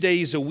 6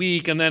 days a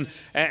week, and then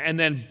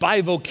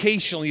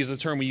bivocationally is the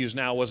term we use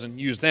now, wasn't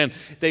used then.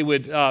 They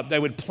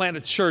would plant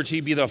a church.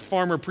 He'd be the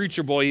farmer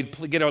preacher boy.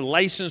 He'd get a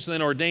license and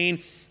then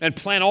ordain and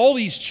plant all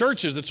these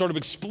churches that sort of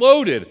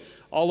exploded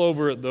all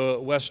over the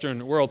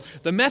Western world.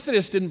 The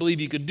Methodists didn't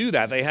believe you could do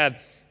that. They had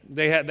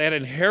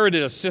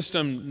inherited a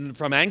system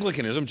from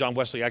Anglicanism. John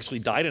Wesley actually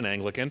died an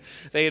Anglican.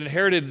 They had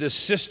inherited this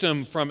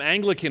system from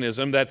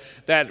Anglicanism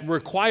that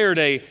required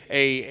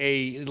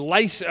a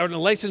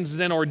licensed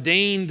and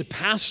ordained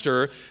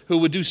pastor who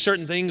would do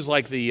certain things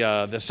like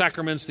the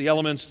sacraments, the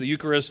elements, the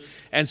Eucharist.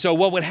 And so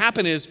what would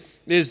happen is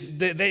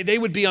they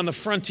would be on the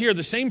frontier,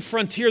 the same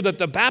frontier that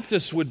the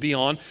Baptists would be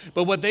on,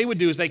 but what they would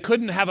do is they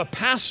couldn't have a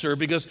pastor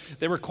because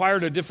they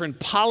required a different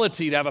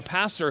polity to have a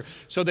pastor,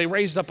 so they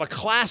raised up a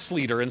class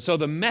leader. And so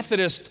the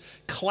Methodist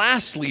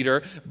class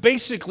leader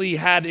basically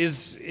had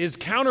his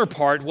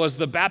counterpart was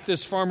the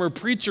Baptist farmer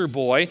preacher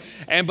boy,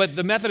 but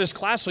the Methodist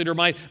class leader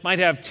might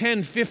have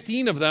 10,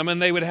 15 of them,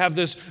 and they would have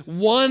this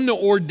one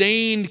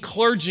ordained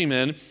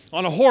clergyman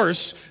on a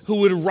horse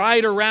who would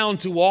ride around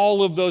to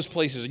all of those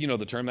places. You know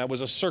the term, that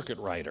was a circuit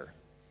rider.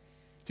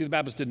 See, the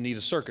Baptists didn't need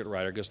a circuit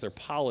rider because their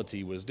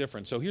polity was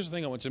different. So here's the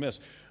thing I want you to miss.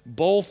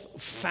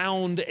 Both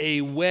found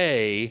a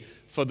way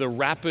for the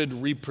rapid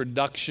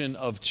reproduction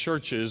of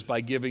churches by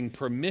giving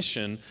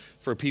permission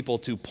for people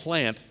to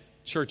plant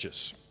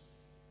churches.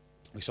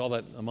 We saw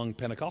that among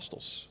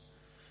Pentecostals.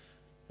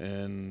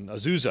 In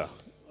Azusa,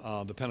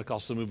 the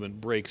Pentecostal movement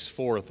breaks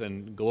forth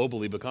and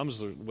globally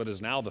becomes what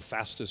is now the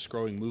fastest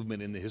growing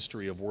movement in the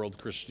history of world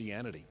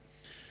Christianity.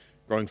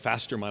 Growing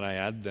faster, might I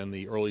add, than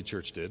the early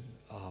church did.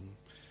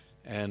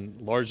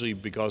 And largely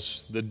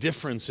because the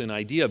difference in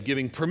idea of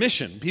giving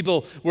permission.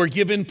 People were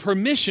given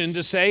permission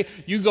to say,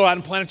 you go out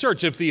and plant a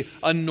church. If the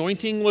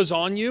anointing was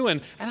on you, and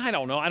I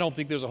don't know, I don't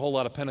think there's a whole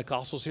lot of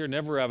Pentecostals here.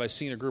 Never have I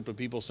seen a group of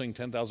people sing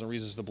 10,000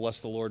 Reasons to Bless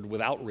the Lord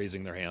without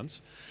raising their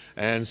hands.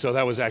 And so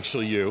that was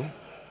actually you.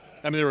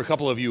 I mean, there were a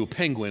couple of you who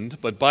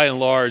penguined, but by and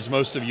large,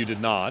 most of you did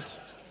not.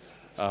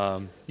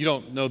 You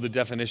don't know the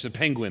definition of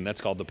penguin. That's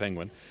called the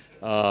penguin.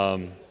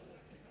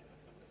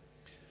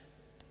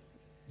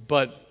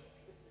 But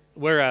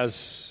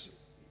whereas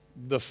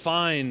the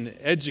fine,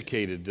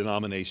 educated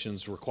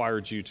denominations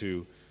required you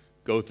to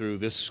go through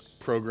this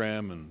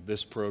program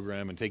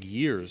and take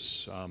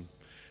years,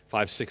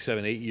 5, 6,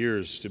 7, 8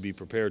 years to be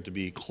prepared to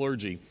be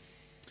clergy,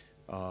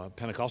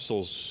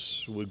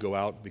 Pentecostals would go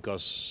out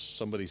because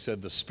somebody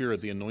said the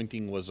Spirit, the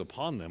anointing was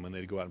upon them, and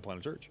they'd go out and plant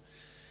a church.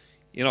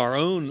 In our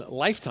own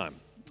lifetime,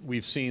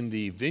 we've seen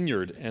the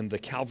Vineyard and the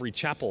Calvary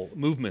Chapel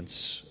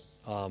movements,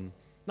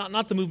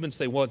 not the movements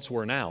they once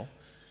were now,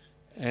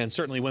 and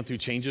certainly went through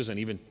changes and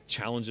even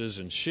challenges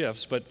and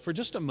shifts. But for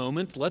just a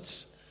moment,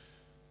 let's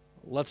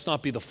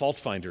not be the fault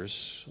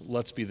finders.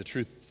 Let's be the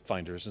truth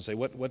finders and say,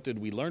 what did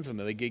we learn from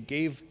them?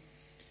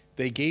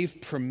 They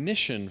gave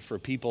permission for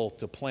people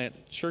to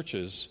plant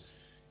churches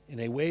in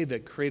a way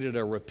that created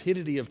a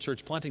rapidity of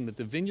church planting that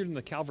the Vineyard and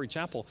the Calvary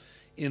Chapel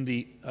in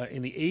the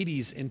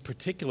 80s in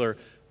particular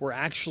were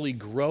actually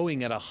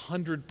growing at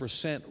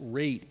 100%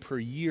 rate per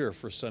year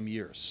for some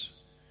years.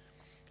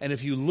 And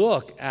if you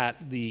look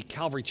at the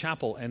Calvary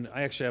Chapel, and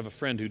I actually have a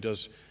friend who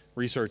does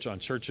research on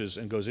churches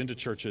and goes into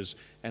churches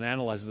and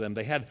analyzes them,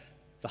 they had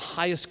the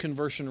highest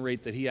conversion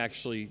rate that he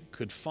actually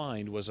could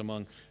find was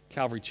among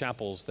Calvary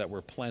chapels that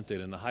were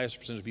planted, and the highest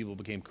percentage of people who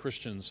became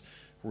Christians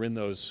were in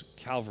those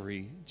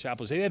Calvary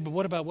chapels. Hey, Ed, but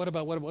what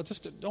about?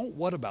 Just don't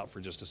what about for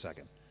just a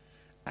second.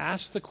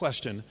 Ask the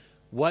question,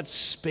 what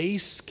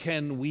space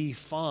can we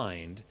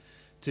find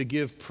to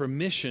give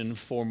permission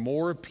for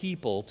more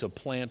people to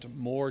plant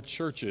more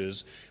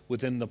churches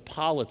within the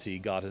polity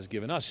God has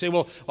given us? You say,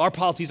 well, our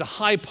polity is a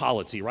high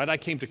polity, right? I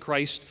came to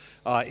Christ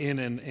in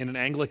an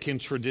Anglican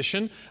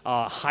tradition,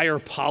 higher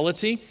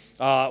polity.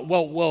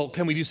 Well,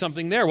 can we do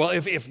something there? Well,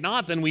 if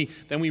not, then we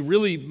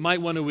really might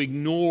want to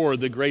ignore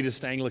the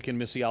greatest Anglican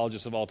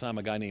missiologist of all time,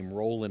 a guy named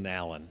Roland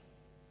Allen.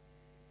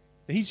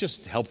 He's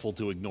just helpful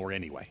to ignore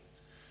anyway,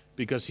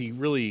 because he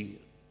really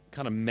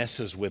kind of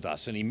messes with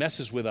us, and he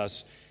messes with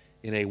us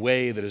in a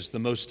way that is the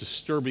most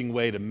disturbing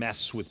way to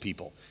mess with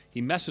people.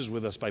 He messes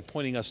with us by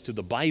pointing us to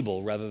the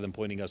Bible rather than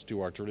pointing us to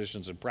our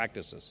traditions and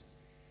practices.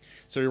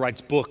 So he writes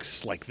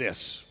books like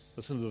this.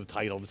 Listen to the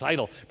title.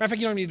 Matter of fact,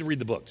 you don't need to read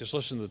the book. Just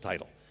listen to the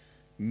title.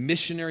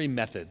 Missionary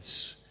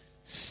Methods,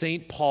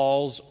 St.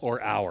 Paul's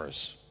or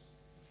Ours.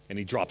 And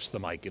he drops the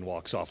mic and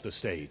walks off the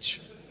stage.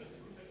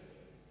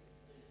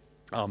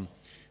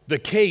 The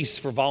Case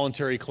for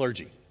Voluntary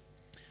Clergy.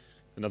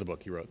 Another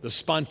book he wrote. The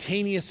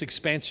Spontaneous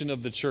Expansion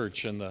of the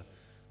Church and the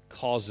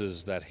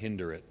Causes that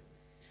Hinder It.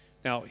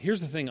 Now,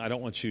 here's the thing I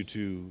don't want you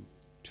to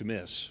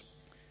miss.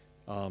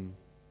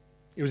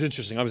 It was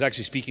interesting. I was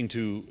actually speaking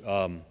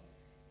to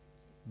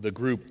the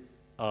group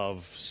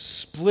of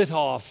split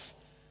off,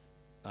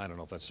 I don't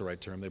know if that's the right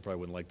term. They probably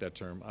wouldn't like that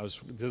term. I was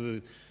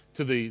to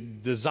the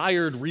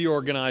desired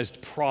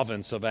reorganized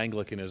province of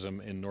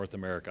Anglicanism in North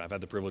America. I've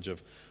had the privilege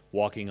of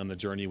walking on the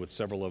journey with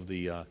several of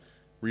the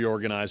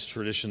reorganized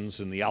traditions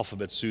in the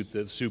alphabet soup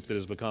that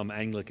has become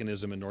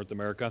Anglicanism in North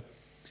America.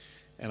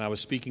 And I was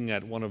speaking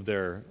at one of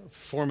their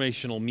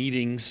formational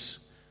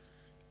meetings.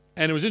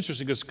 And it was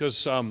interesting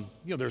because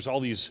there's all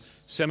these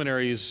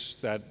seminaries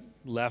that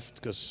left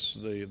because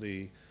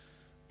the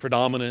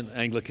predominant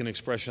Anglican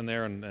expression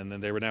there, and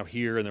then they were now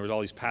here, and there was all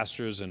these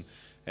pastors and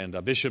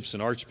bishops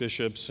and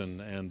archbishops,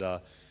 and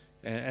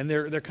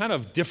they're kind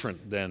of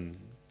different than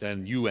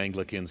you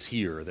Anglicans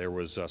here. There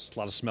was a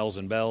lot of smells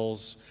and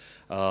bells,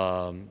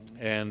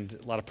 and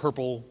a lot of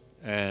purple,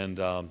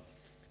 and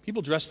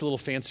people dressed a little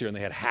fancier, and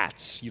they had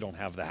hats. You don't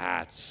have the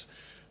hats.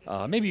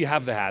 Maybe you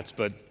have the hats,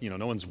 but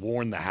no one's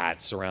worn the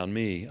hats around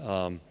me.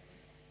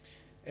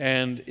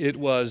 And it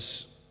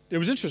was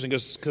interesting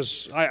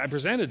because I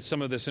presented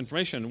some of this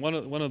information. One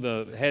of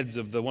the heads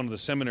of one of the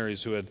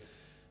seminaries who had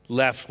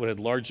left what had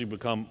largely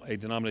become a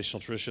denominational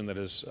tradition that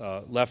has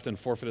left and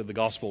forfeited the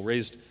gospel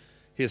raised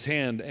his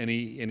hand and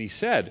he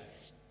said,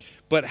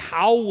 "But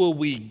how will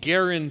we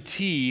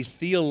guarantee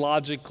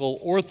theological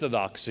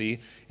orthodoxy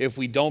if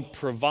we don't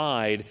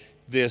provide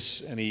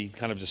this?" And he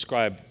kind of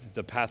described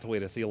the pathway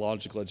to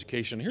theological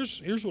education.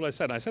 Here's what I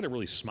said, and I said it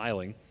really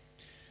smiling.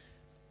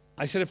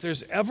 I said, if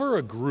there's ever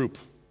a group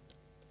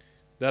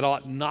that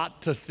ought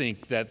not to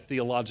think that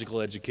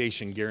theological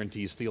education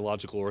guarantees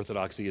theological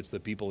orthodoxy, it's the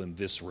people in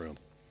this room.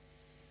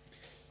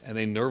 And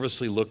they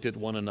nervously looked at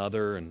one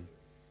another,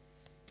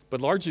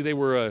 but largely they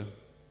were a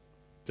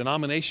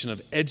denomination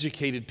of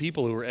educated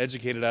people who were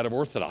educated out of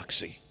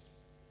orthodoxy.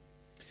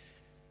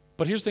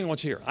 But here's the thing I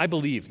want you to hear. I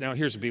believe, now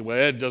here's the people, well,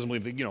 Ed doesn't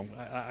believe that,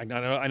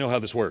 I know how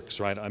this works,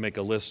 right? I make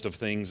a list of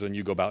things and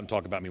you go about and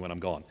talk about me when I'm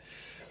gone.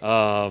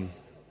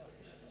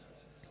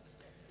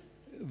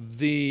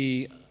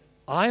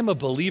 I'm a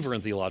believer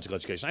in theological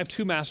education. I have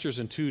 2 master's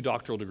and 2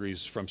 doctoral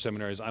degrees from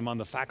seminaries. I'm on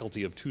the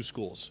faculty of 2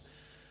 schools.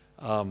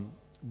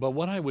 But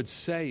what I would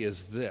say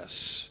is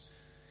this,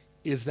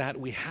 is that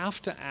we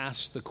have to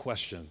ask the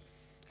question,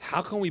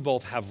 how can we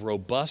both have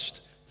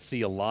robust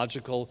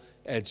theological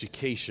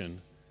education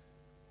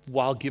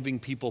while giving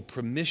people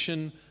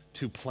permission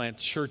to plant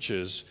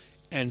churches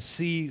and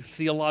see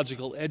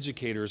theological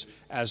educators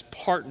as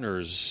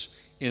partners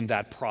in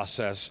that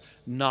process,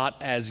 not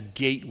as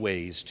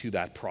gateways to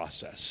that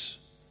process?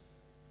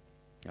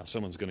 Now,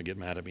 someone's going to get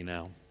mad at me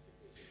now,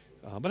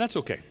 but that's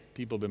okay.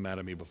 People have been mad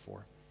at me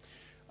before.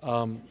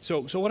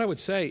 So what I would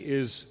say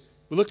is,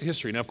 we looked at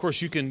history. Now, of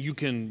course, you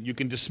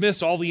can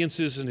dismiss all the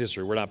instances in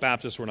history. We're not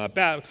Baptists, we're not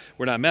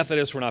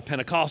Methodists, we're not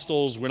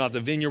Pentecostals, we're not the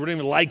Vineyard. We don't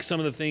even like some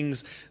of the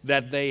things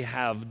that they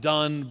have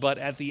done. But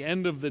at the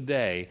end of the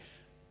day,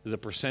 the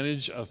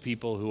percentage of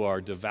people who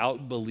are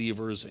devout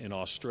believers in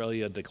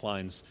Australia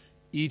declines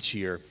each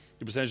year.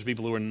 The percentage of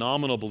people who are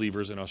nominal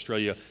believers in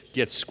Australia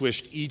gets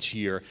squished each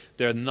year.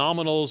 Their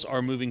nominals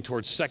are moving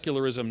towards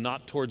secularism,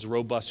 not towards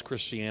robust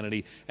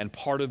Christianity. And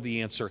part of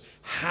the answer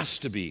has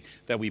to be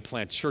that we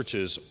plant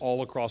churches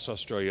all across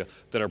Australia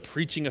that are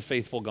preaching a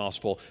faithful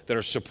gospel, that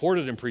are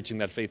supported in preaching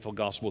that faithful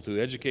gospel through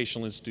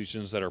educational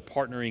institutions that are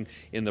partnering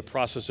in the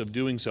process of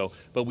doing so.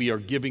 But we are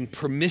giving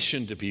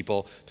permission to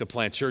people to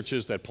plant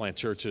churches that plant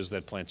churches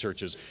that plant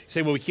churches. You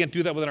say, well, we can't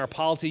do that within our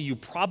polity. You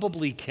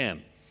probably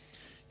can.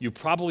 You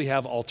probably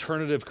have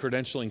alternative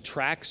credentialing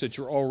tracks that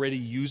you're already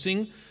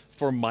using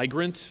for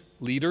migrant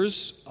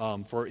leaders,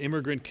 for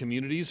immigrant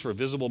communities, for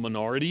visible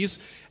minorities.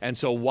 And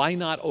so why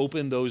not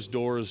open those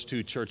doors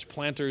to church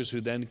planters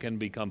who then can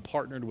become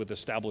partnered with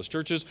established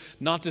churches,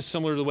 not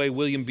dissimilar to the way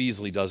William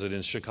Beasley does it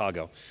in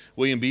Chicago.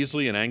 William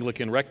Beasley, an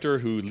Anglican rector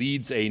who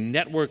leads a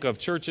network of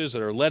churches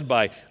that are led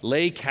by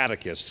lay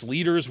catechists,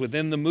 leaders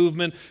within the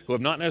movement who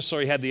have not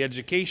necessarily had the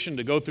education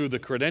to go through the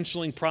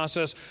credentialing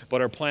process,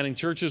 but are planting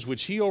churches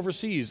which he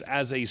oversees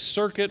as a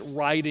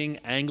circuit-riding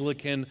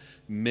Anglican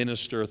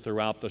minister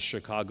throughout the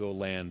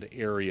Chicagoland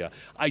area.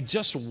 I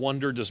just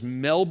wonder, does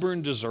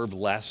Melbourne deserve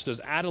less?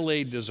 Does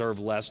Adelaide deserve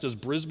less? Does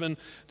Brisbane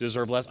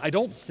deserve less? I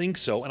don't think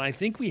so, and I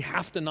think we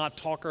have to not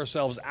talk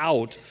ourselves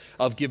out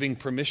of giving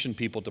permission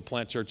people to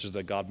plant churches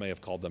that God may have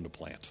called them to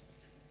plant.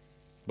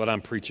 But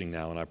I'm preaching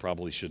now, and I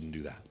probably shouldn't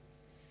do that.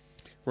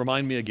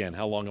 Remind me again,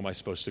 how long am I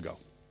supposed to go?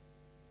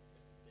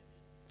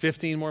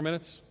 15 more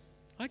minutes?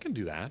 I can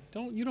do that.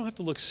 You don't have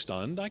to look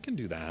stunned. I can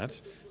do that.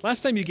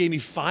 Last time you gave me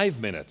 5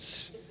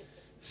 minutes.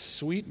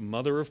 Sweet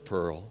mother of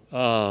pearl.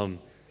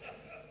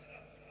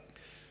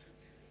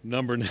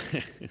 Number 9.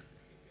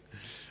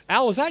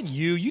 Al, was that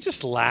you? You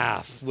just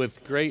laugh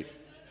with great...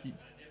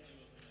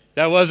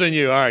 That wasn't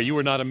you. All right, you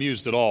were not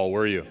amused at all,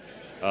 were you?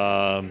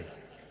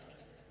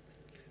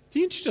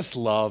 Didn't you just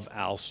love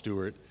Al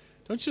Stewart?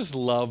 Don't you just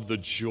love the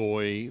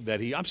joy that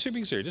he... I'm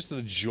being serious, just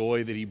the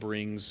joy that he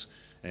brings.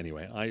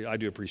 Anyway, I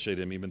do appreciate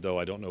him, even though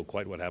I don't know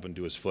quite what happened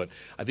to his foot.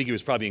 I think he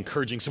was probably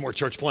encouraging some more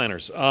church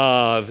planners.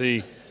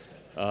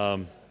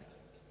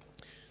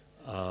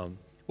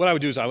 What I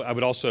would do is I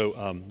would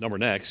also, number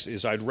next,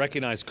 is I'd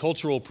recognize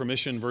cultural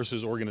permission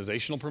versus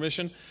organizational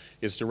permission,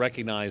 is to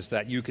recognize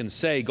that you can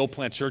say, go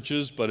plant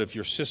churches, but if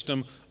your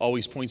system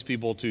always points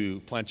people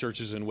to plant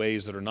churches in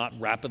ways that are not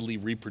rapidly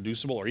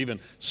reproducible or even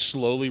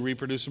slowly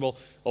reproducible,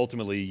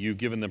 ultimately you've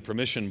given them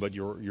permission, but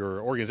your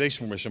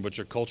organizational permission, but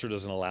your culture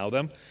doesn't allow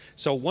them.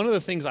 So one of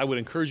the things I would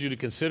encourage you to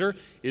consider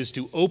is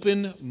to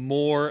open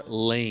more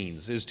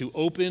lanes, In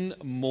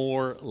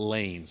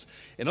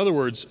other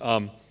words,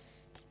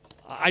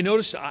 I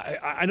noticed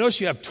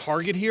you have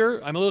Target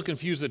here. I'm a little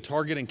confused that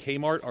Target and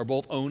Kmart are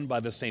both owned by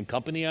the same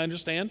company, I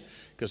understand,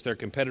 because they're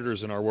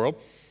competitors in our world.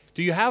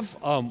 Do you have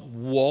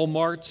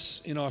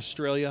Walmarts in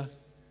Australia?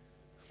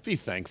 Be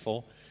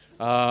thankful.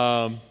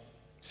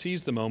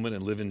 Seize the moment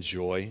and live in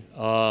joy.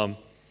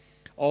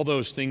 All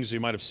those things you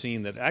might have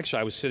seen that,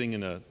 actually I was sitting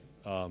in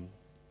an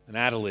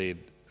Adelaide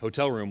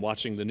hotel room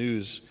watching the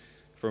news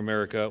for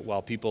America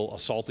while people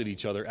assaulted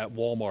each other at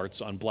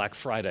Walmarts on Black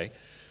Friday.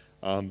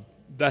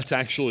 That's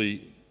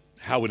actually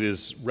how it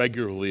is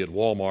regularly at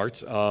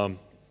Walmart.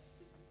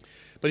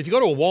 But if you go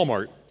to a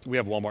Walmart, we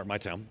have Walmart in my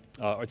town,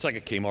 it's like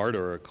a Kmart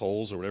or a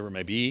Kohl's or whatever it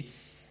may be,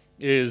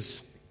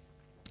 is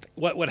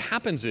what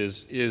happens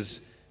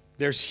is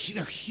they're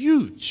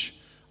huge,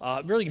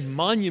 really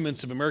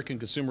monuments of American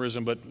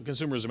consumerism, but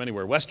consumerism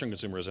anywhere, Western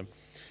consumerism.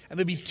 And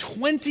there'd be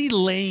 20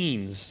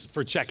 lanes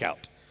for checkout.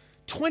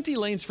 20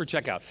 lanes for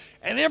checkout.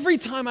 And every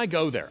time I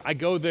go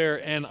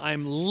there and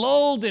I'm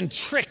lulled and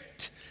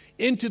tricked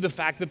into the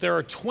fact that there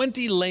are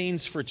 20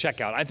 lanes for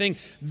checkout. I think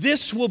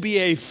this will be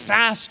a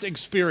fast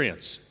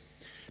experience.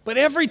 But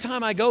every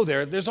time I go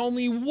there, there's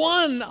only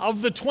one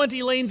of the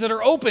 20 lanes that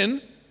are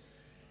open,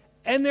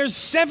 and there's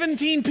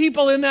 17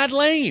 people in that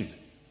lane.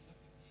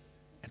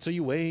 And so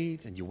you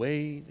wait, and you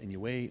wait, and you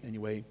wait, and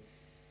you wait.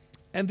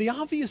 And the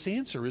obvious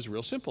answer is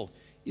real simple,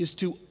 is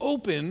to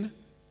open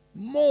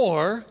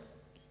more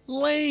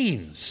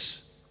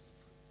lanes.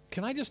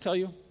 Can I just tell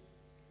you,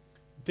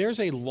 there's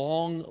a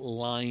long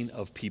line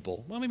of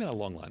people, well, maybe not a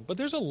long line, but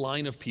there's a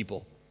line of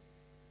people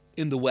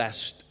in the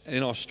West,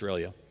 in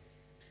Australia,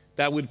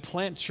 that would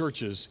plant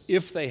churches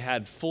if they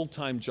had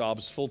full-time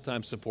jobs,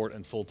 full-time support,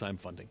 and full-time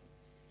funding.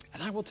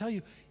 And I will tell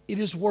you, it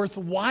is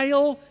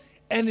worthwhile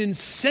and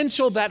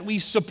essential that we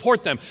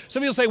support them.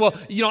 Some people say, well,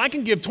 I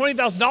can give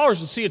 $20,000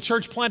 and see a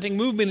church planting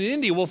movement in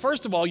India. Well,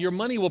 first of all, your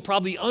money will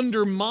probably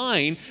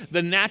undermine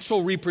the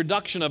natural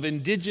reproduction of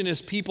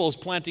indigenous peoples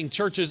planting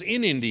churches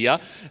in India.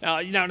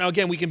 Now,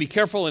 again, we can be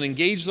careful and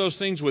engage those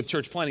things with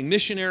church planting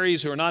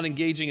missionaries who are not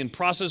engaging in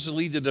processes that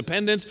lead to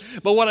dependence.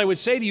 But what I would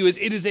say to you is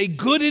it is a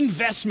good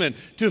investment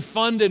to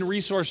fund and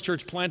resource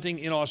church planting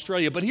in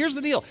Australia. But here's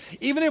the deal.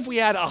 Even if we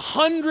had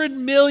 $100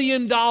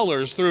 million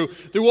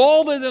through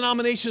all the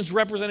denominations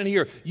represented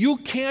here, you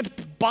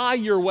can't buy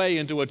your way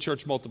into a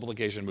church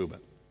multiplication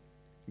movement.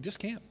 You just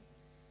can't.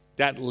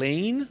 That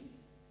lane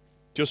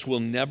just will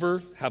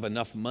never have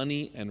enough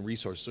money and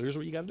resources. So here's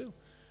what you got to do.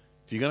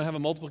 If you're going to have a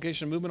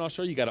multiplication movement in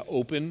Australia, you got to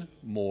open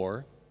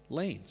more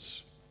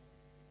lanes.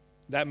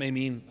 That may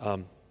mean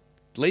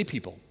lay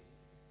people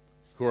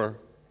who are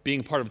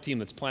being part of a team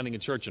that's planting a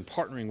church and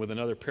partnering with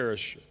another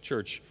parish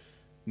church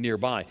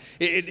nearby.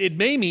 It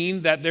may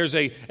mean that there's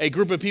a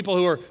group of people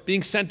who are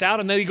being sent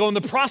out and they go in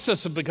the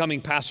process of becoming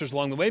pastors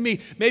along the way.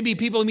 Maybe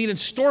people who meet in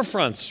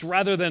storefronts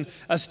rather than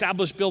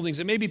established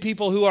buildings. It may be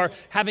people who are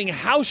having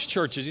house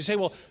churches. You say,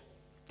 well,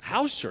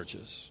 house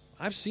churches?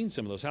 I've seen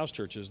some of those house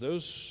churches.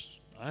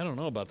 I don't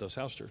know about those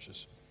house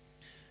churches.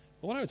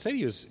 Well, what I would say to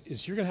you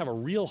is you're going to have a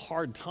real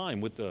hard time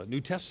with the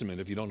New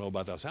Testament if you don't know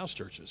about those house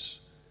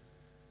churches.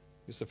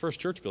 Because the first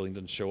church building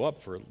didn't show up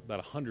for about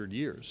 100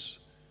 years.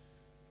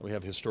 We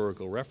have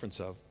historical reference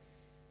of.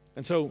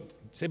 And so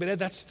say, but Ed,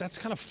 that's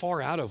kind of far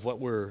out of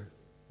what we're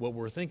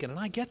thinking. And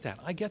I get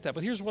that.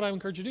 But here's what I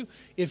encourage you to do.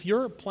 If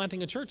you're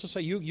planting a church, let's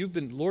say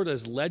Lord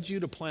has led you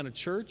to plant a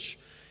church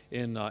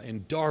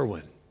in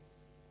Darwin.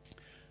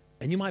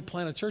 And you might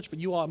plant a church, but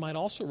you might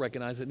also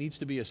recognize it needs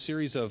to be a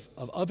series of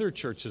other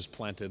churches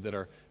planted that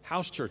are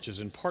house churches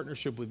in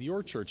partnership with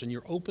your church. And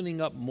you're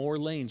opening up more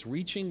lanes,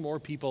 reaching more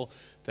people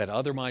that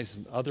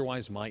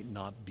otherwise might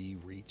not be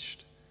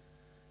reached.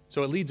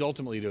 So it leads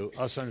ultimately to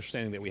us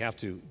understanding that we have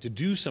to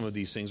do some of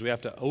these things. We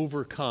have to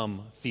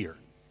overcome fear.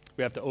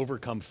 Say,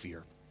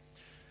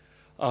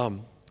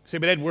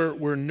 but Ed,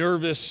 we're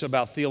nervous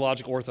about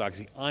theological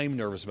orthodoxy. I'm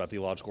nervous about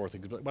theological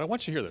orthodoxy. But I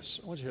want you to hear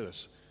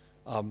this.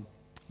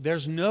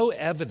 There's no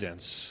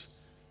evidence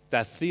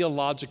that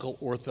theological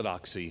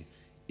orthodoxy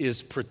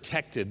is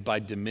protected by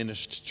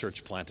diminished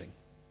church planting.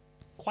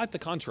 Quite the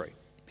contrary.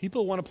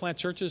 People who want to plant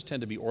churches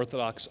tend to be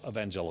Orthodox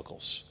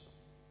evangelicals.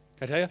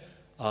 Can I tell you?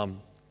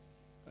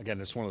 Again,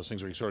 it's one of those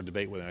things where you sort of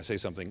debate whether I say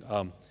something.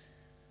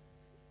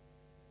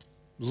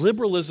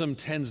 Liberalism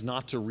tends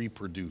not to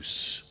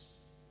reproduce.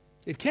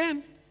 It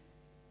can,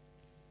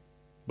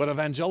 but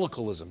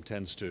evangelicalism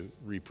tends to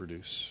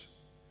reproduce.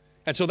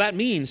 And so that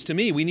means, to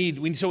me, we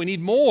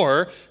need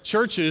more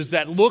churches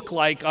that look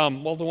like, the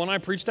one I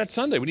preached that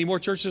Sunday. We need more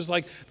churches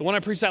like the one I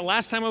preached that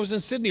last time I was in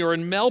Sydney or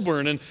in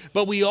Melbourne.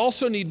 But we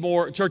also need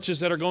more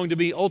churches that are going to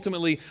be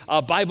ultimately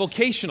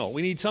bivocational.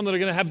 We need some that are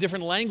going to have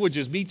different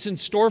languages. Meets in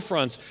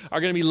storefronts are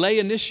going to be lay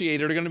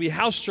initiated, are going to be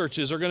house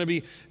churches, are going to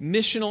be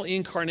missional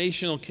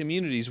incarnational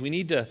communities. We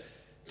need to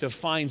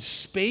find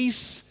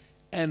space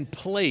and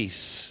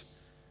place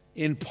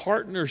in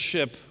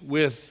partnership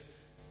with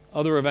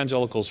other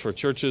evangelicals for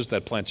churches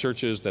that plant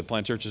churches.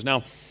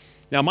 Now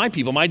my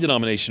people, my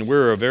denomination,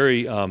 we're a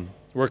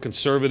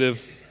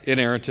conservative,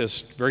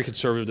 inerrantist, very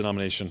conservative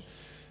denomination.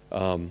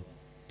 It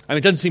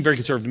doesn't seem very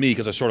conservative to me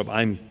because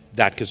I'm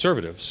that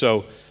conservative.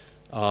 So,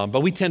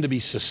 but we tend to be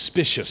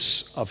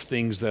suspicious of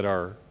things that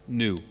are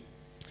new.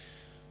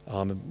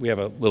 We have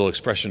a little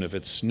expression: if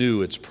it's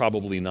new, it's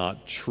probably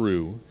not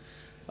true.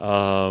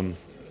 It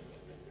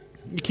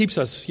keeps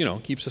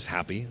us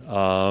happy.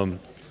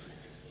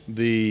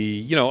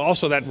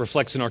 Also that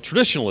reflects in our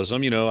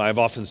traditionalism. I've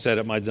often said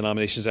at my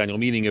denomination's annual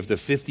meeting, if the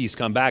 50s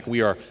come back,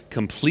 we are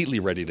completely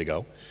ready to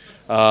go.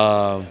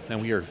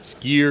 And we are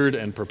geared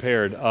and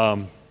prepared.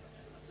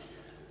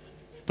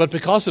 But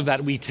because of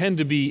that, we tend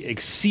to be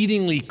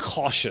exceedingly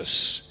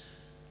cautious.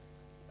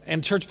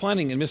 And church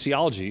planting and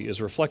missiology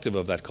is reflective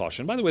of that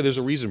caution. By the way, there's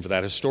a reason for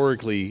that.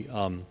 Historically,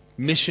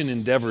 mission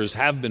endeavors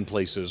have been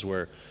places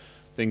where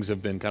things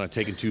have been kind of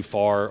taken too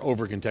far,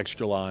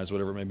 over-contextualized,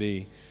 whatever it may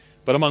be.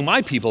 But among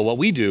my people, what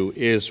we do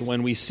is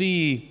when we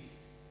see,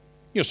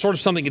 sort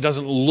of something that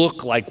doesn't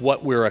look like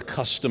what we're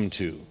accustomed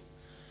to,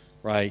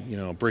 right?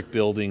 Brick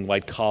building,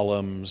 white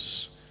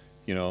columns,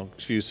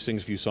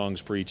 sings a few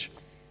songs, preach.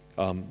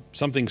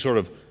 Something sort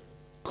of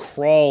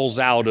crawls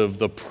out of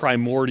the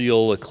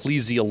primordial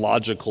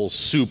ecclesiological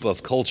soup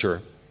of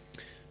culture.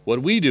 What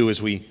we do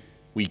is we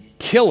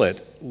kill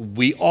it,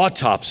 we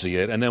autopsy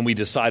it, and then we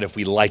decide if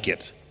we like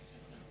it.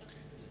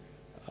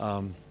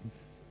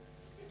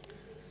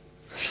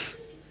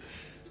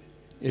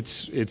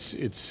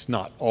 It's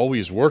not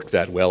always worked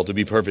that well, to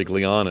be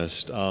perfectly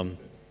honest.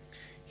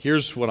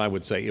 Here's what I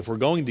would say. If we're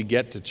going to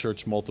get to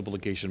church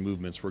multiplication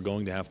movements, we're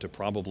going to have to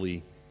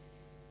probably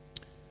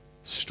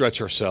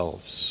stretch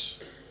ourselves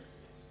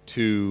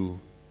to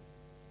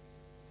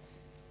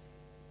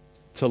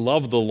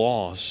love the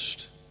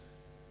lost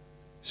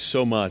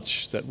so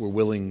much that we're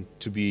willing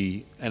to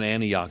be an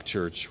Antioch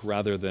church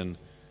rather than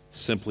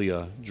simply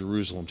a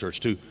Jerusalem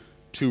church,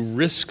 to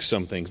risk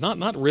some things,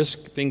 not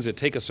risk things that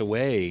take us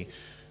away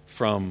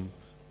from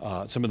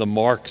some of the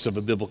marks of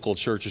a biblical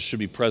church that should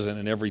be present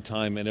in every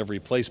time and every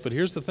place. But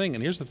here's the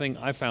thing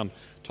I found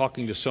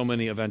talking to so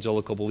many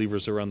evangelical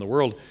believers around the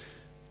world.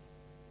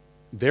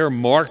 Their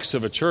marks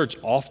of a church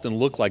often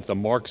look like the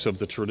marks of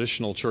the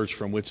traditional church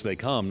from which they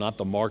come, not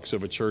the marks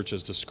of a church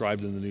as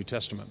described in the New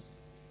Testament.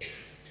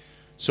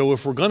 So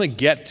if we're going to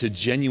get to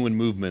genuine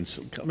movements,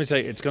 let me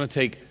say it's going to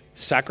take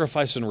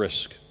sacrifice and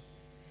risk.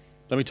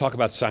 Let me talk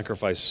about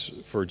sacrifice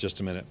for just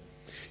a minute.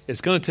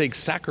 It's going to take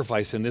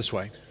sacrifice in this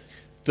way.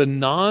 The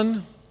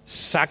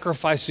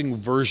non-sacrificing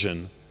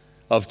version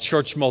of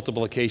church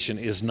multiplication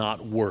is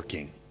not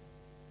working.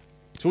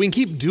 So we can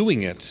keep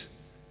doing it,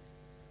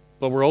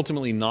 but we're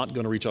ultimately not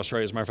going to reach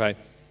Australia. As a matter of fact,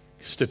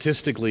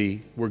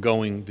 statistically, we're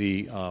going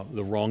the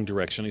wrong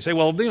direction. You say,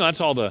 well,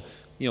 that's all the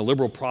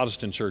liberal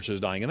Protestant churches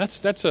dying, and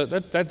that's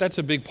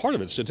a big part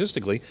of it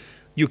statistically.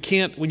 You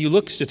can't, when you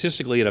look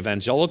statistically at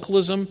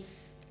evangelicalism,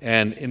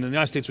 and in the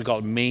United States we call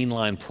it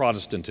mainline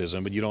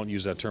Protestantism, but you don't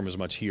use that term as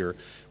much here.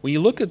 When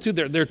you look at two,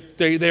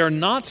 they are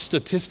not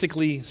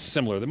statistically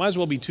similar. There might as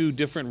well be two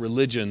different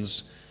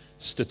religions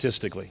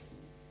statistically.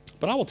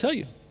 But I will tell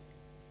you,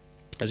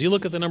 as you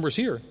look at the numbers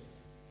here,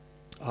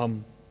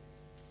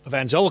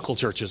 evangelical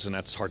churches, and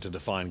that's hard to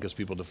define because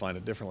people define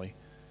it differently,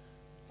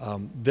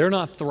 they're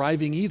not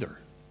thriving either.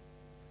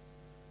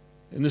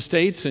 In the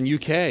States and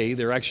UK,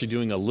 they're actually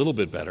doing a little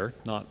bit better,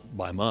 not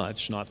by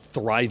much, not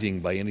thriving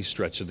by any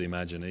stretch of the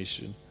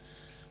imagination.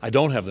 I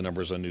don't have the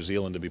numbers on New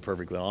Zealand, to be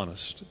perfectly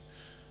honest.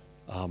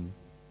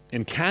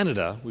 In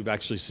Canada, we've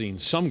actually seen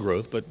some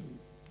growth, but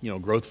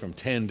growth from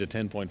 10 to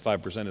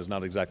 10.5% is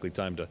not exactly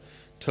time to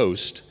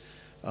toast.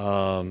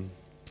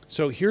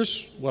 So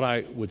here's what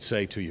I would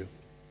say to you,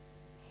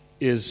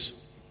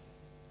 is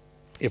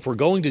if we're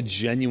going to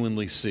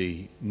genuinely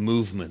see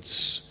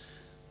movements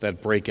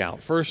that break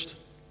out, first,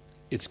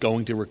 it's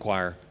going to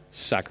require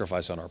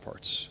sacrifice on our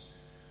parts.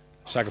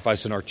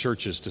 Sacrifice in our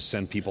churches to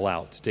send people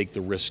out, to take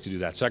the risk to do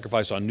that.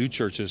 Sacrifice on new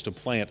churches to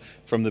plant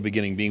from the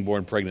beginning, being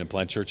born pregnant,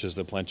 plant churches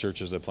that plant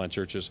churches that plant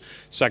churches.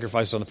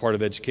 Sacrifice on the part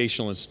of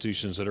educational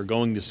institutions that are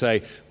going to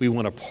say, we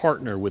want to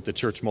partner with the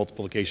church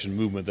multiplication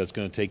movement that's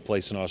going to take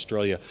place in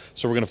Australia.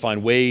 So we're going to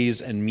find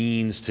ways and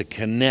means to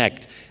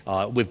connect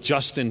with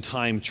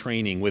just-in-time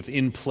training, with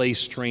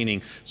in-place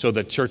training, so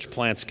that church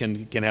plants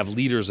can have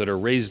leaders that are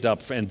raised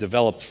up and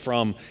developed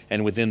from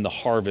and within the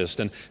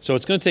harvest. And so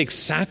it's going to take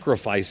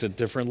sacrifice at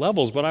different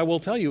levels. But I will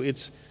tell you,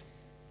 it's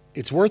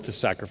worth the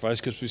sacrifice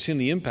because we've seen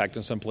the impact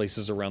in some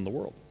places around the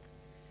world.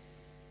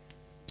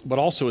 But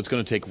also it's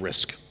going to take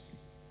risk.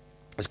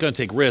 It's going to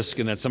take risk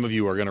in that some of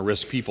you are going to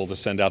risk people to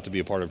send out to be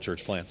a part of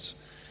church plants.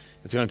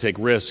 It's going to take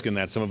risk in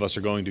that some of us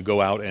are going to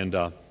go out and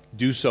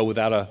do so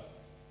without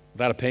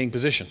a paying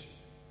position.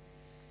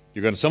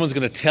 Someone's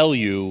going to tell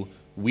you,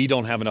 we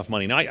don't have enough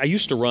money. Now, I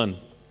used to run,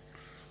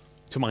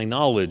 to my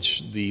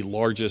knowledge, the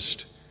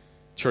largest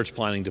church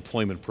planting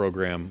deployment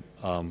program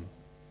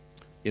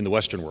in the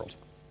Western world.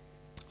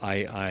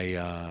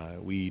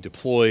 We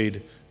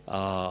deployed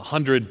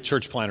 100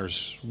 church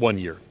planters one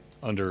year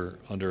under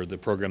the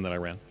program that I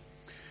ran.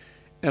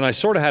 And I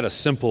sort of had a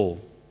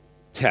simple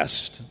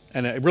test,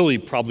 and it really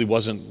probably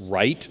wasn't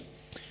right,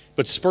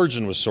 but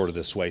Spurgeon was sort of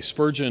this way.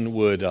 Spurgeon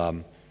would,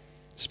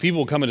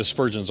 people would come into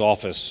Spurgeon's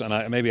office,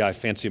 and maybe I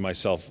fancy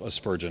myself a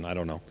Spurgeon, I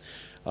don't know.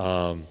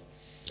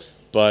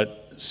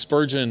 But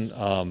Spurgeon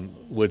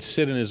would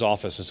sit in his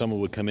office, and someone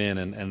would come in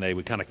and they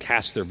would kind of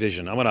cast their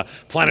vision. I'm going to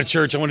plant a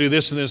church. I want to do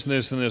this and this and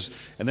this and this.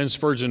 And then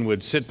Spurgeon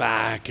would sit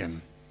back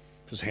and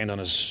put his hand on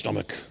his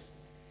stomach,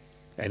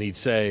 and he'd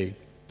say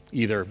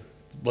either,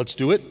 let's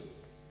do it,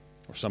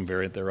 or some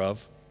variant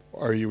thereof,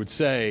 or you would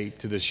say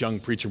to this young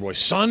preacher boy,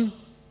 son,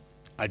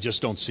 I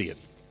just don't see it.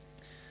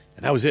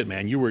 And that was it,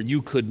 man.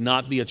 You could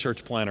not be a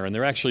church planter. And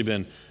there actually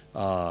been,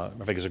 I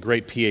think it's a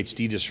great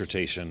PhD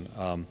dissertation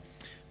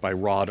by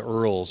Rod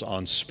Earls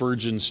on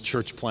Spurgeon's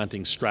church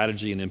planting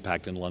strategy and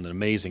impact in London.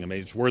 Amazing. I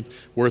mean, it's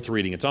worth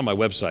reading. It's on my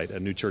website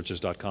at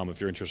newchurches.com if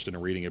you're interested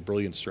in reading it.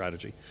 Brilliant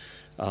strategy.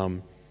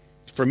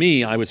 For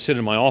me, I would sit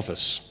in my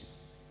office,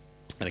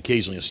 and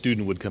occasionally a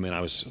student would come in.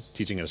 I was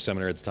teaching at a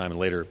seminary at the time and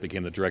later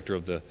became the director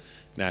of the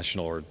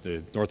national or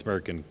the North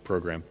American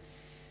program.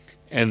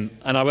 And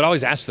I would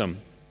always ask them,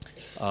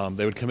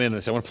 they would come in and they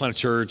say, I want to plant a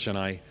church, and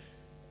I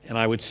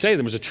would say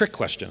there was a trick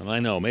question, and I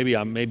know maybe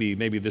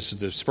this is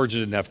the Spurgeon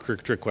didn't have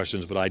trick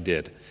questions, but I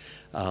did.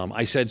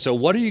 I said, so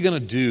what are you going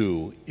to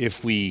do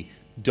if we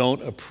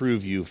don't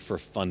approve you for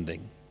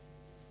funding?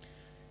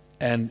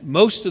 And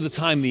most of the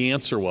time the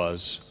answer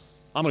was,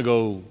 I'm going to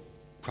go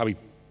probably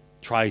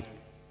try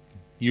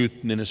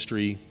youth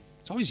ministry.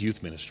 It's always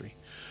youth ministry.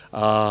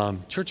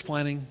 Church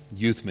planting,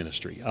 youth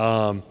ministry.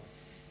 I'm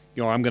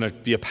going to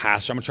be a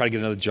pastor. I'm going to try to get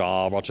another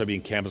job. I'll try to be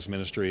in campus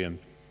ministry. And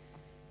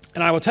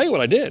I will tell you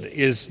what I did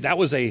is that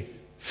was a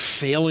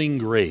failing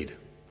grade.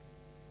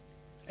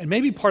 And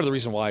maybe part of the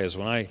reason why is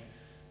when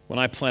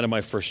I planted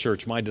my first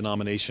church, my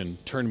denomination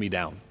turned me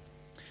down.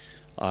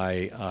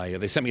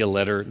 They sent me a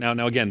letter.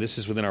 Now again, this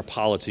is within our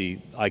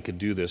polity. I could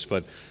do this,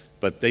 but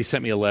they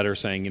sent me a letter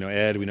saying,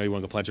 Ed, we know you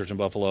want to go plant a church in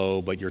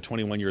Buffalo, but you're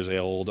 21 years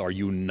old. Are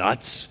you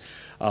nuts?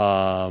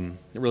 It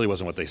really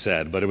wasn't what they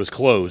said, but it was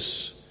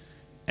close.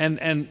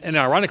 And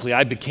ironically,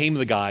 I became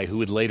the guy who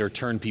would later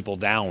turn people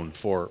down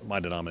for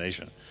my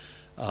denomination.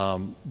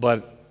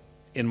 But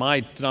in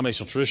my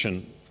denominational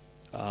tradition,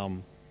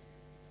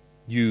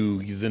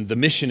 the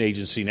mission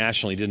agency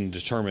nationally didn't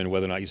determine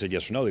whether or not you said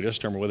yes or no. They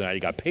just determined whether or not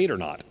you got paid or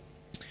not.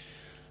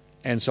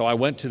 And so I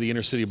went to the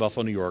inner city of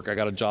Buffalo, New York. I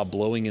got a job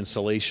blowing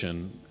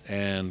insulation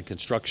and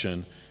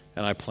construction,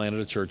 and I planted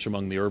a church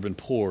among the urban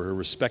poor who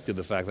respected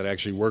the fact that I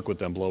actually worked with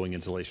them blowing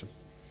insulation.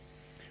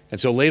 And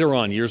so later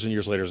on, years and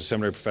years later, as a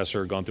seminary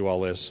professor, gone through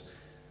all this,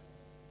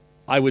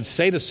 I would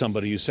say to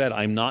somebody who said,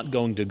 I'm not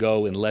going to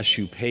go unless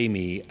you pay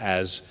me,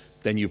 as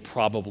then you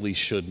probably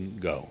shouldn't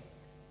go.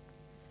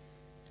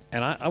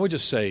 And I would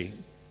just say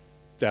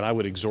that I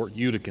would exhort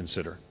you to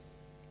consider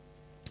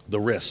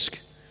the risk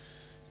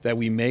that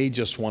we may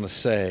just want to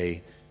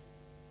say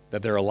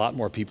that there are a lot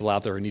more people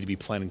out there who need to be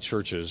planting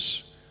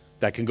churches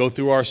that can go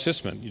through our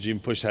assessment. Eugene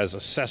Push has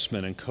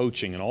assessment and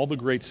coaching and all the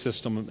great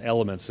system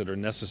elements that are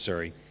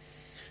necessary.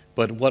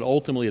 But what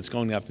ultimately it's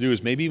going to have to do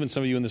is maybe even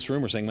some of you in this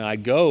room are saying, man,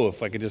 I'd go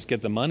if I could just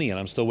get the money, and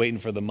I'm still waiting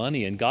for the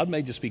money. And God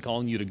may just be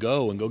calling you to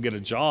go and go get a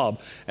job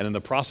and in the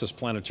process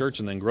plant a church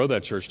and then grow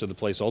that church to the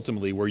place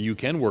ultimately where you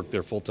can work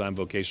there full-time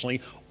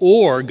vocationally.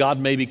 Or God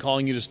may be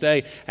calling you to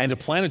stay and to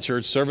plant a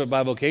church, serve it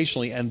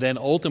bivocationally, and then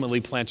ultimately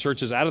plant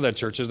churches out of that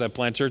churches that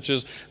plant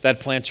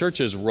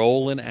churches.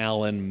 Roland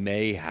Allen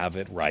may have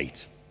it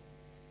right.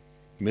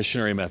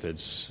 Missionary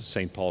methods,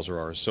 St. Paul's are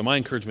ours. So my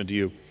encouragement to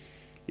you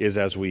is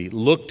as we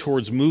look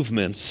towards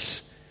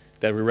movements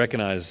that we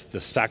recognize the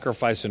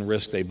sacrifice and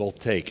risk they both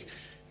take.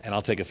 And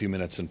I'll take a few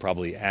minutes and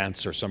probably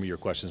answer some of your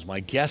questions.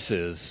 My guess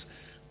is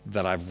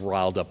that I've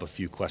riled up a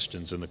few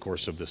questions in the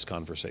course of this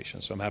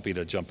conversation. So I'm happy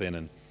to jump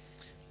in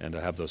and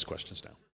have those questions now.